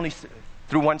story he only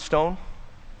threw 1 stone?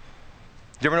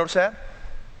 Did you ever notice that?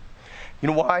 You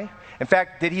know why? In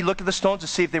fact, did he look at the stones to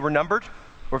see if they were numbered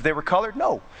or if they were colored?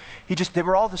 No. They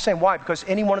were all the same. Why? Because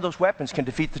any one of those weapons can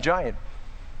defeat the giant.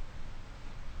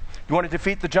 You want to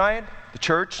defeat the giant? The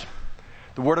church,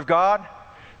 the Word of God,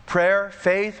 prayer,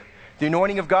 faith, the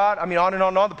anointing of God. I mean, on and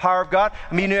on, the power of God.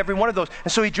 I mean, every one of those.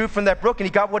 And so he drew from that brook and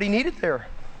he got what he needed there.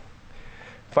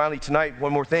 Finally, tonight, 2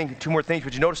 more things.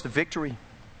 Would you notice the victory?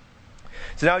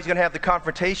 So now he's going to have the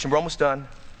confrontation. We're almost done.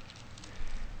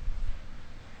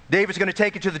 David's going to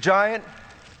take it to the giant.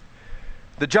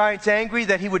 The giant's angry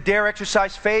that he would dare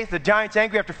exercise faith. The giant's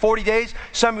angry after 40 days.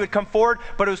 Somebody would come forward,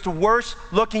 but it was the worst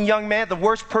looking young man, the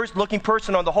worst looking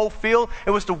person on the whole field. It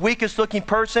was the weakest looking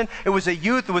person. It was a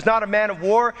youth. It was not a man of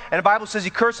war. And the Bible says he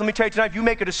cursed. Let me tell you tonight, if you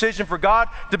make a decision for God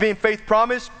to be in faith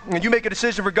promise, and you make a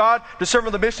decision for God to serve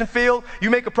on the mission field, you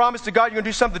make a promise to God, you're going to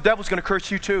do something, the devil's going to curse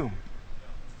you too.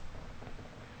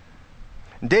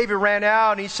 And David ran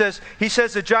out and he says to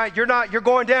the giant, you're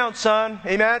going down, son.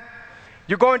 Amen.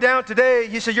 You're going down today.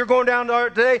 He said, you're going down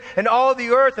today, and all the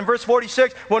earth, in verse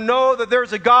 46, will know that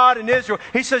there's a God in Israel.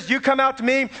 He says, you come out to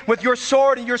me with your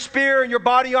sword and your spear and your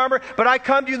body armor, but I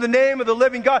come to you in the name of the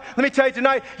living God. Let me tell you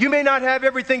tonight, you may not have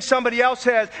everything somebody else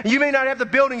has, and you may not have the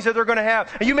buildings that they're going to have,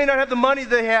 and you may not have the money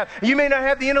they have, and you may not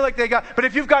have the intellect they got, but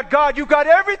if you've got God, you've got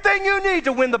everything you need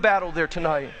to win the battle there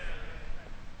tonight.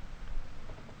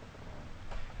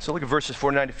 So look at verses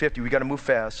 49 to 50. We've got to move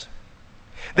fast.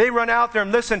 They run out there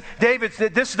and listen.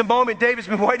 This is the moment David's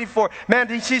been waiting for. Man,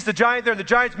 he sees the giant there, and the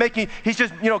giant's he's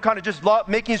just,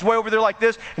 making his way over there like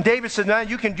this. And David says, man,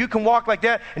 you can walk like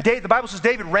that. And the Bible says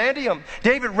David ran to him.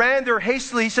 David ran there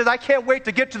hastily. He says, I can't wait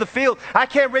to get to the field. I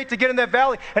can't wait to get in that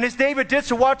valley. And as David did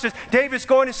so, watch this. David's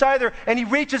going inside there, and he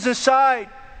reaches inside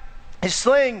his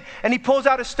sling, and he pulls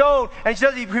out a stone, and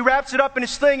he wraps it up in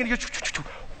his sling, and he goes,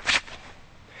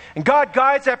 and God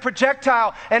guides that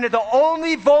projectile, and at the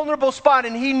only vulnerable spot,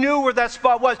 and he knew where that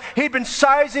spot was. He'd been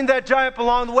sizing that giant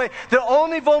along the way. The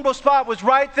only vulnerable spot was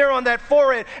right there on that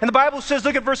forehead. And the Bible says,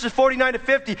 look at verses 49 to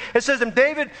 50. It says, and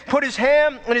David put his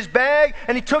hand in his bag,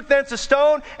 and he took thence a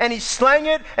stone, and he slang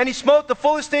it, and he smote the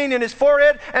Philistine in his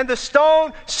forehead, and the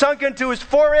stone sunk into his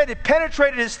forehead. It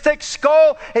penetrated his thick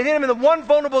skull. It hit him in the one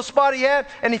vulnerable spot he had,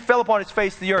 and he fell upon his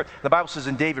face to the earth. The Bible says,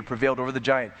 and David prevailed over the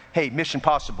giant. Hey, mission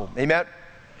possible. Amen?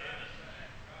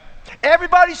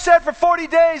 Everybody said for 40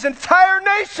 days, an entire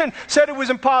nation said it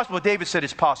was impossible. David said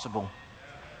it's possible.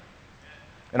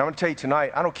 And I'm going to tell you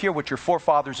tonight, I don't care what your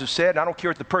forefathers have said. I don't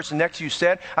care what the person next to you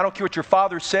said. I don't care what your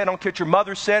father said. I don't care what your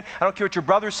mother said. I don't care what your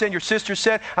brother said, your sister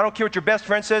said. I don't care what your best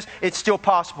friend says. It's still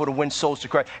possible to win souls to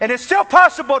Christ. And it's still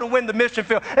possible to win the mission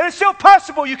field. And it's still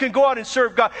possible you can go out and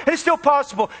serve God. And it's still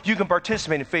possible you can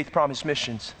participate in Faith Promise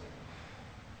missions.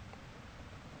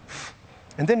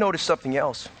 And then notice something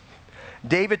else.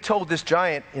 David told this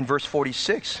giant in verse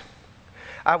 46,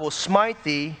 I will smite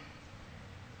thee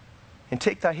and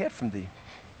take thy head from thee.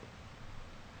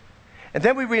 And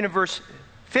then we read in verse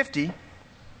 50,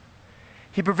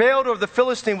 he prevailed over the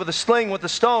Philistine with a sling, with a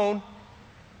stone, and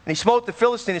he smote the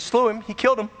Philistine and slew him. He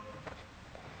killed him.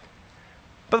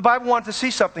 But the Bible wanted to see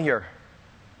something here.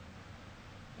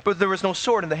 But there was no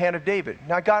sword in the hand of David.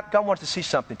 Now God wants to see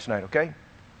something tonight, okay?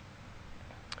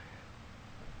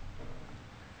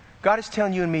 God is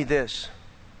telling you and me this.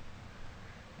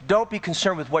 Don't be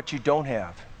concerned with what you don't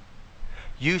have.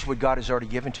 Use what God has already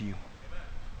given to you.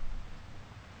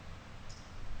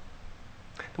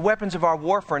 The weapons of our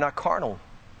warfare are not carnal,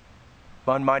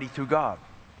 but mighty through God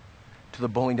to the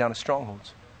pulling down of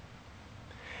strongholds.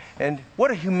 And what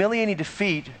a humiliating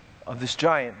defeat of this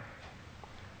giant.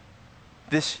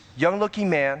 This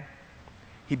young-looking man,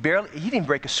 he didn't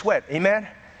break a sweat. Amen?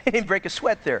 He didn't break a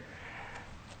sweat there.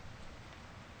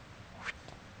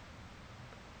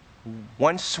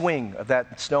 One swing of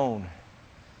that stone.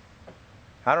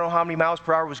 I don't know how many miles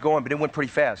per hour it was going, but it went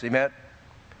pretty fast. Amen?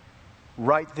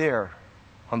 Right there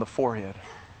on the forehead.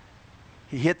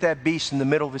 He hit that beast in the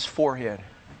middle of his forehead,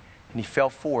 and he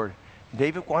fell forward.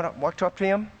 David walked up to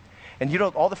him, and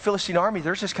all the Philistine army,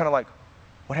 they're just kind of like,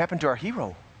 what happened to our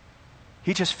hero?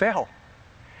 He just fell.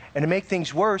 And to make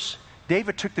things worse,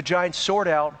 David took the giant's sword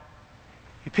out,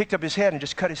 he picked up his head and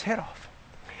just cut his head off.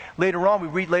 Later on, we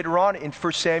read later on in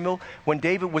 1 Samuel, when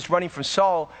David was running from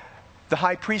Saul, the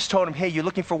high priest told him, hey, you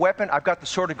looking for a weapon? I've got the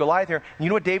sword of Goliath here. And you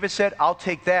know what David said? I'll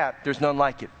take that. There's none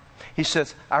like it. He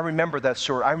says, I remember that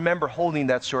sword. I remember holding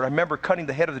that sword. I remember cutting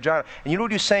the head of the giant. And you know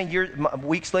what he was saying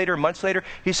weeks later, months later?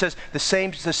 He says, the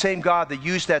same God that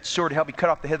used that sword to help me cut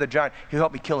off the head of the giant, he'll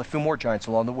help me kill a few more giants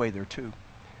along the way there too.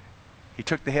 He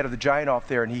took the head of the giant off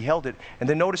there and he held it. And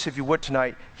then notice, if you would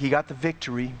tonight, he got the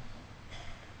victory.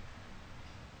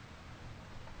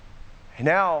 And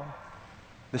now,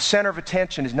 the center of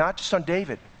attention is not just on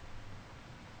David.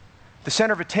 The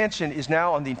center of attention is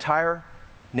now on the entire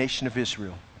nation of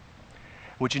Israel.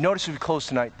 Would you notice as we close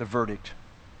tonight, the verdict?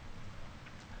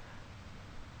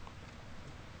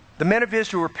 The men of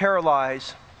Israel were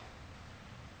paralyzed.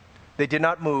 They did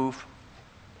not move.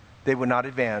 They would not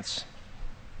advance.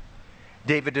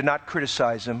 David did not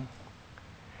criticize them.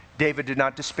 David did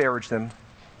not disparage them.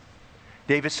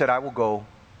 David said, I will go.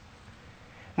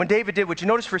 When David did, would you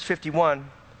notice verse 51?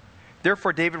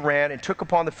 Therefore David ran and took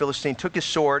upon the Philistine, took his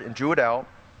sword and drew it out.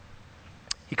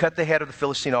 He cut the head of the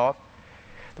Philistine off.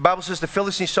 The Bible says the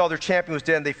Philistines saw their champion was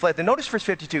dead and they fled. Then notice verse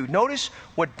 52. Notice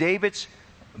what David's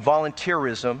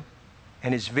volunteerism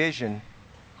and his vision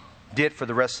did for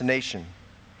the rest of the nation.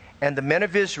 And the men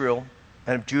of Israel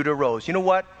and of Judah arose. You know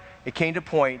what? It came to a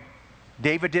point.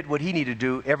 David did what he needed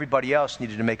to do. Everybody else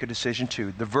needed to make a decision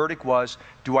too. The verdict was,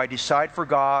 do I decide for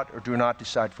God or do I not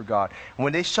decide for God? And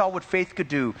when they saw what faith could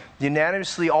do,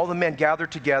 unanimously all the men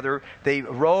gathered together. They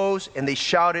arose and they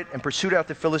shouted and pursued out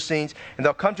the Philistines. And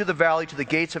they'll come to the valley, to the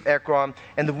gates of Ekron.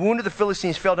 And the wound of the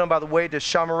Philistines fell down by the way to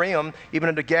Shamaraim, even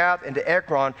unto Gath and to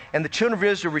Ekron. And the children of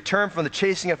Israel returned from the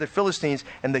chasing after the Philistines,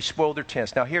 and they spoiled their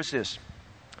tents. Now here's this.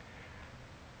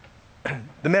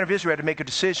 The men of Israel had to make a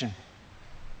decision.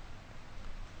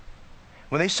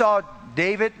 When they saw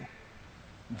David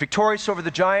victorious over the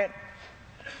giant,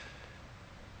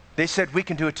 they said, we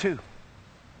can do it too.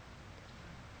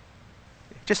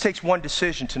 It just takes one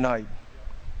decision tonight,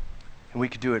 and we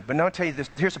could do it. But now I'll tell you this,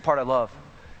 here's the part I love.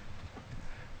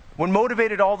 What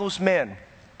motivated all those men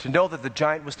to know that the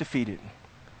giant was defeated,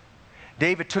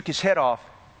 David took his head off.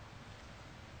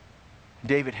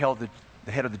 David held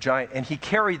the head of the giant, and he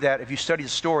carried that, if you study the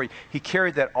story, he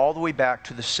carried that all the way back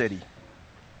to the city.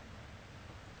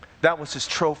 That was his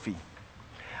trophy.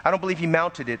 I don't believe he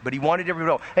mounted it, but he wanted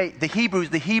everyone to know. Hey, the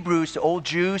Hebrews, the old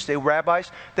Jews, the rabbis,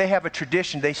 they have a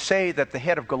tradition. They say that the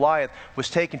head of Goliath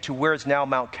was taken to where is now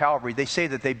Mount Calvary. They say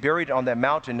that they buried it on that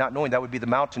mountain, not knowing that would be the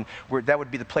mountain, where that would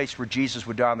be the place where Jesus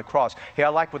would die on the cross. Hey, I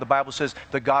like what the Bible says,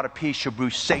 the God of peace shall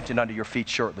bruise Satan under your feet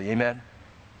shortly. Amen?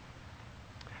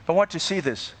 I want you to see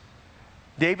this.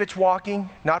 David's walking,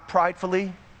 not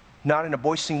pridefully, not in a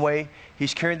boasting way.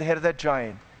 He's carrying the head of that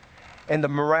giant. And the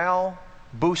morale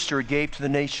booster it gave to the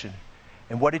nation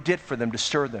and what it did for them to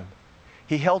stir them.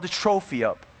 He held a trophy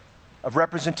up of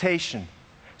representation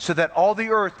so that all the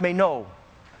earth may know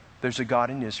there's a God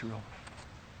in Israel.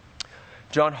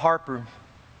 John Harper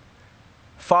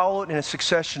followed in a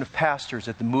succession of pastors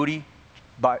at the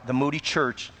Moody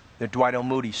Church that Dwight L.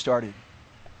 Moody started.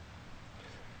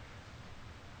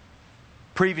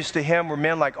 Previous to him were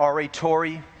men like R.A.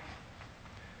 Torrey,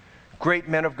 great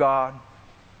men of God.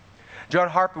 John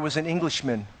Harper was an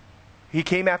Englishman. He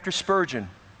came after Spurgeon.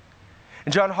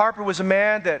 And John Harper was a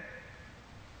man that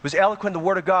was eloquent in the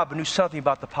Word of God, but knew something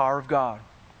about the power of God.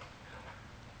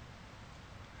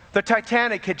 The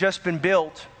Titanic had just been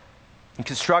built and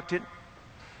constructed.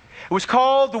 It was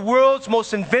called the world's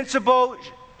most invincible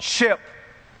ship.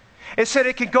 It said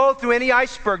it could go through any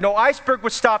iceberg. No iceberg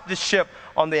would stop this ship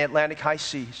on the Atlantic high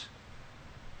seas.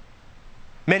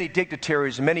 Many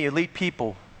dignitaries and many elite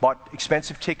people bought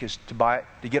expensive tickets to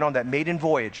get on that maiden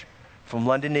voyage from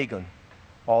London, England,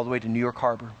 all the way to New York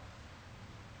Harbor.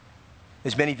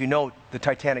 As many of you know, the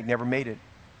Titanic never made it.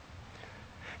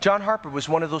 John Harper was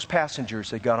one of those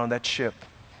passengers that got on that ship.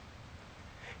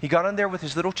 He got on there with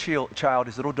his little child,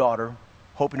 his little daughter,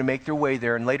 hoping to make their way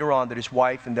there, and later on that his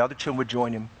wife and the other children would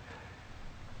join him.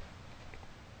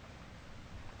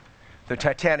 The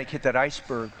Titanic hit that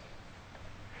iceberg.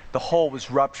 The hull was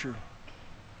ruptured.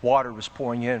 Water was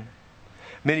pouring in.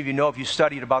 Many of you know, if you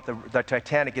studied about the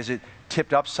Titanic, as it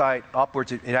tipped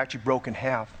upwards, it actually broke in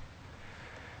half.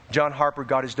 John Harper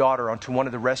got his daughter onto one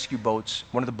of the rescue boats,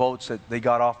 one of the boats that they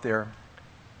got off there.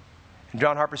 And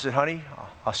John Harper said, honey,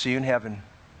 I'll see you in heaven.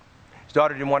 His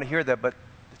daughter didn't want to hear that, but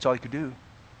that's all he could do.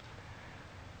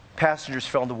 Passengers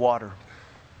fell in the water.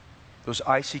 Those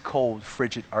icy cold,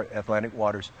 frigid Atlantic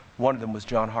waters. One of them was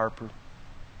John Harper.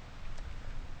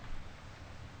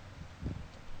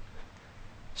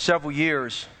 Several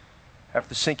years after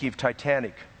the sinking of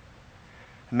Titanic,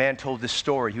 a man told this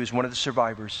story. He was one of the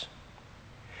survivors.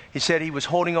 He said he was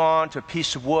holding on to a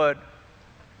piece of wood,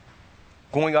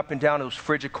 going up and down those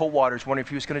frigid cold waters, wondering if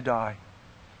he was going to die.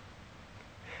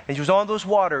 And he was on those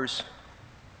waters.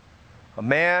 A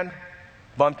man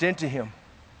bumped into him.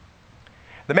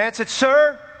 The man said,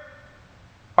 sir,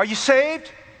 are you saved?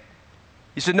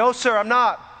 He said, no, sir, I'm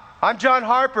not. I'm John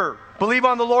Harper. Believe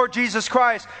on the Lord Jesus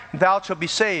Christ, and thou shalt be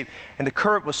saved. And the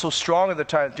current was so strong at the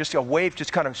time, just a wave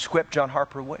just kind of swept John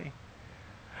Harper away.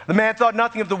 The man thought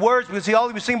nothing of the words because all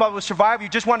he was thinking about was survival. He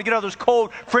just wanted to get out of those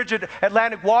cold, frigid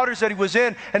Atlantic waters that he was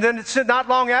in. And then not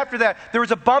long after that, there was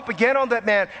a bump again on that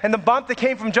man. And the bump that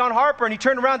came from John Harper, and he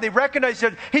turned around, they recognized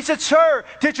it. He said, sir,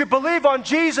 did you believe on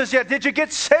Jesus yet? Did you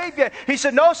get saved yet? He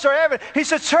said, no, sir, I haven't. He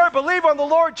said, sir, believe on the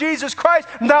Lord Jesus Christ,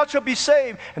 and thou shalt be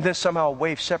saved. And then somehow a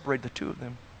wave separated the two of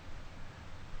them.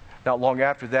 Not long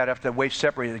after that wave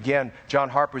separated again, John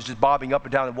Harper was just bobbing up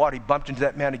and down the water. He bumped into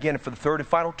that man again, and for the third and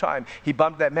final time, he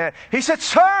bumped that man. He said,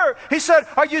 "Sir," he said,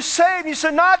 "are you saved?" He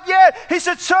said, "Not yet." He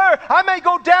said, "Sir, I may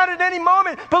go down at any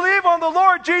moment. Believe on the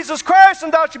Lord Jesus Christ,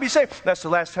 and thou shalt be saved." That's the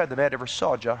last time the man ever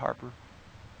saw John Harper.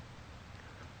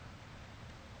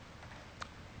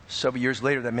 Several years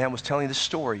later, that man was telling this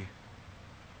story. He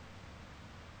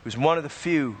was one of the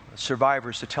few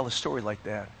survivors to tell a story like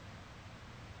that.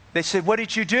 They said, "What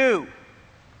did you do?"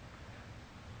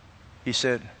 He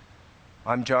said,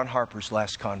 "I'm John Harper's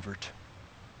last convert.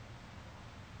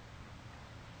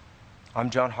 I'm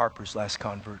John Harper's last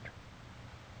convert."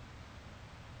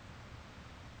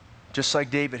 Just like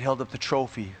David held up the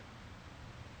trophy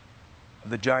of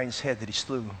the giant's head that he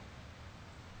slew,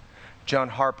 John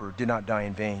Harper did not die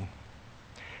in vain.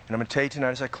 And I'm going to tell you tonight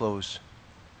as I close,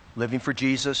 living for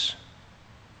Jesus,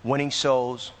 winning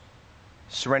souls,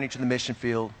 surrendering to the mission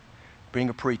field, being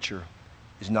a preacher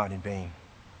is not in vain.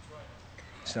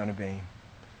 It's not in vain.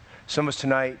 Some of us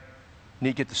tonight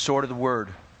need to get the sword of the Word.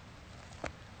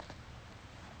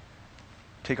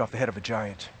 Take off the head of a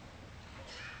giant.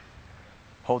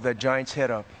 Hold that giant's head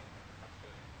up.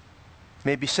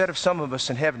 May it be said of some of us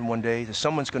in heaven one day that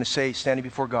someone's going to say, standing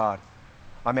before God,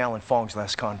 "I'm Alan Fong's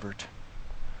last convert.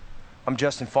 I'm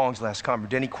Justin Fong's last convert.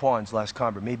 Denny Kwan's last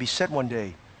convert." May it be said one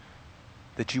day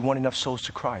that you won enough souls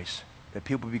to Christ that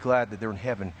people will be glad that they're in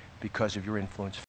heaven because of your influence.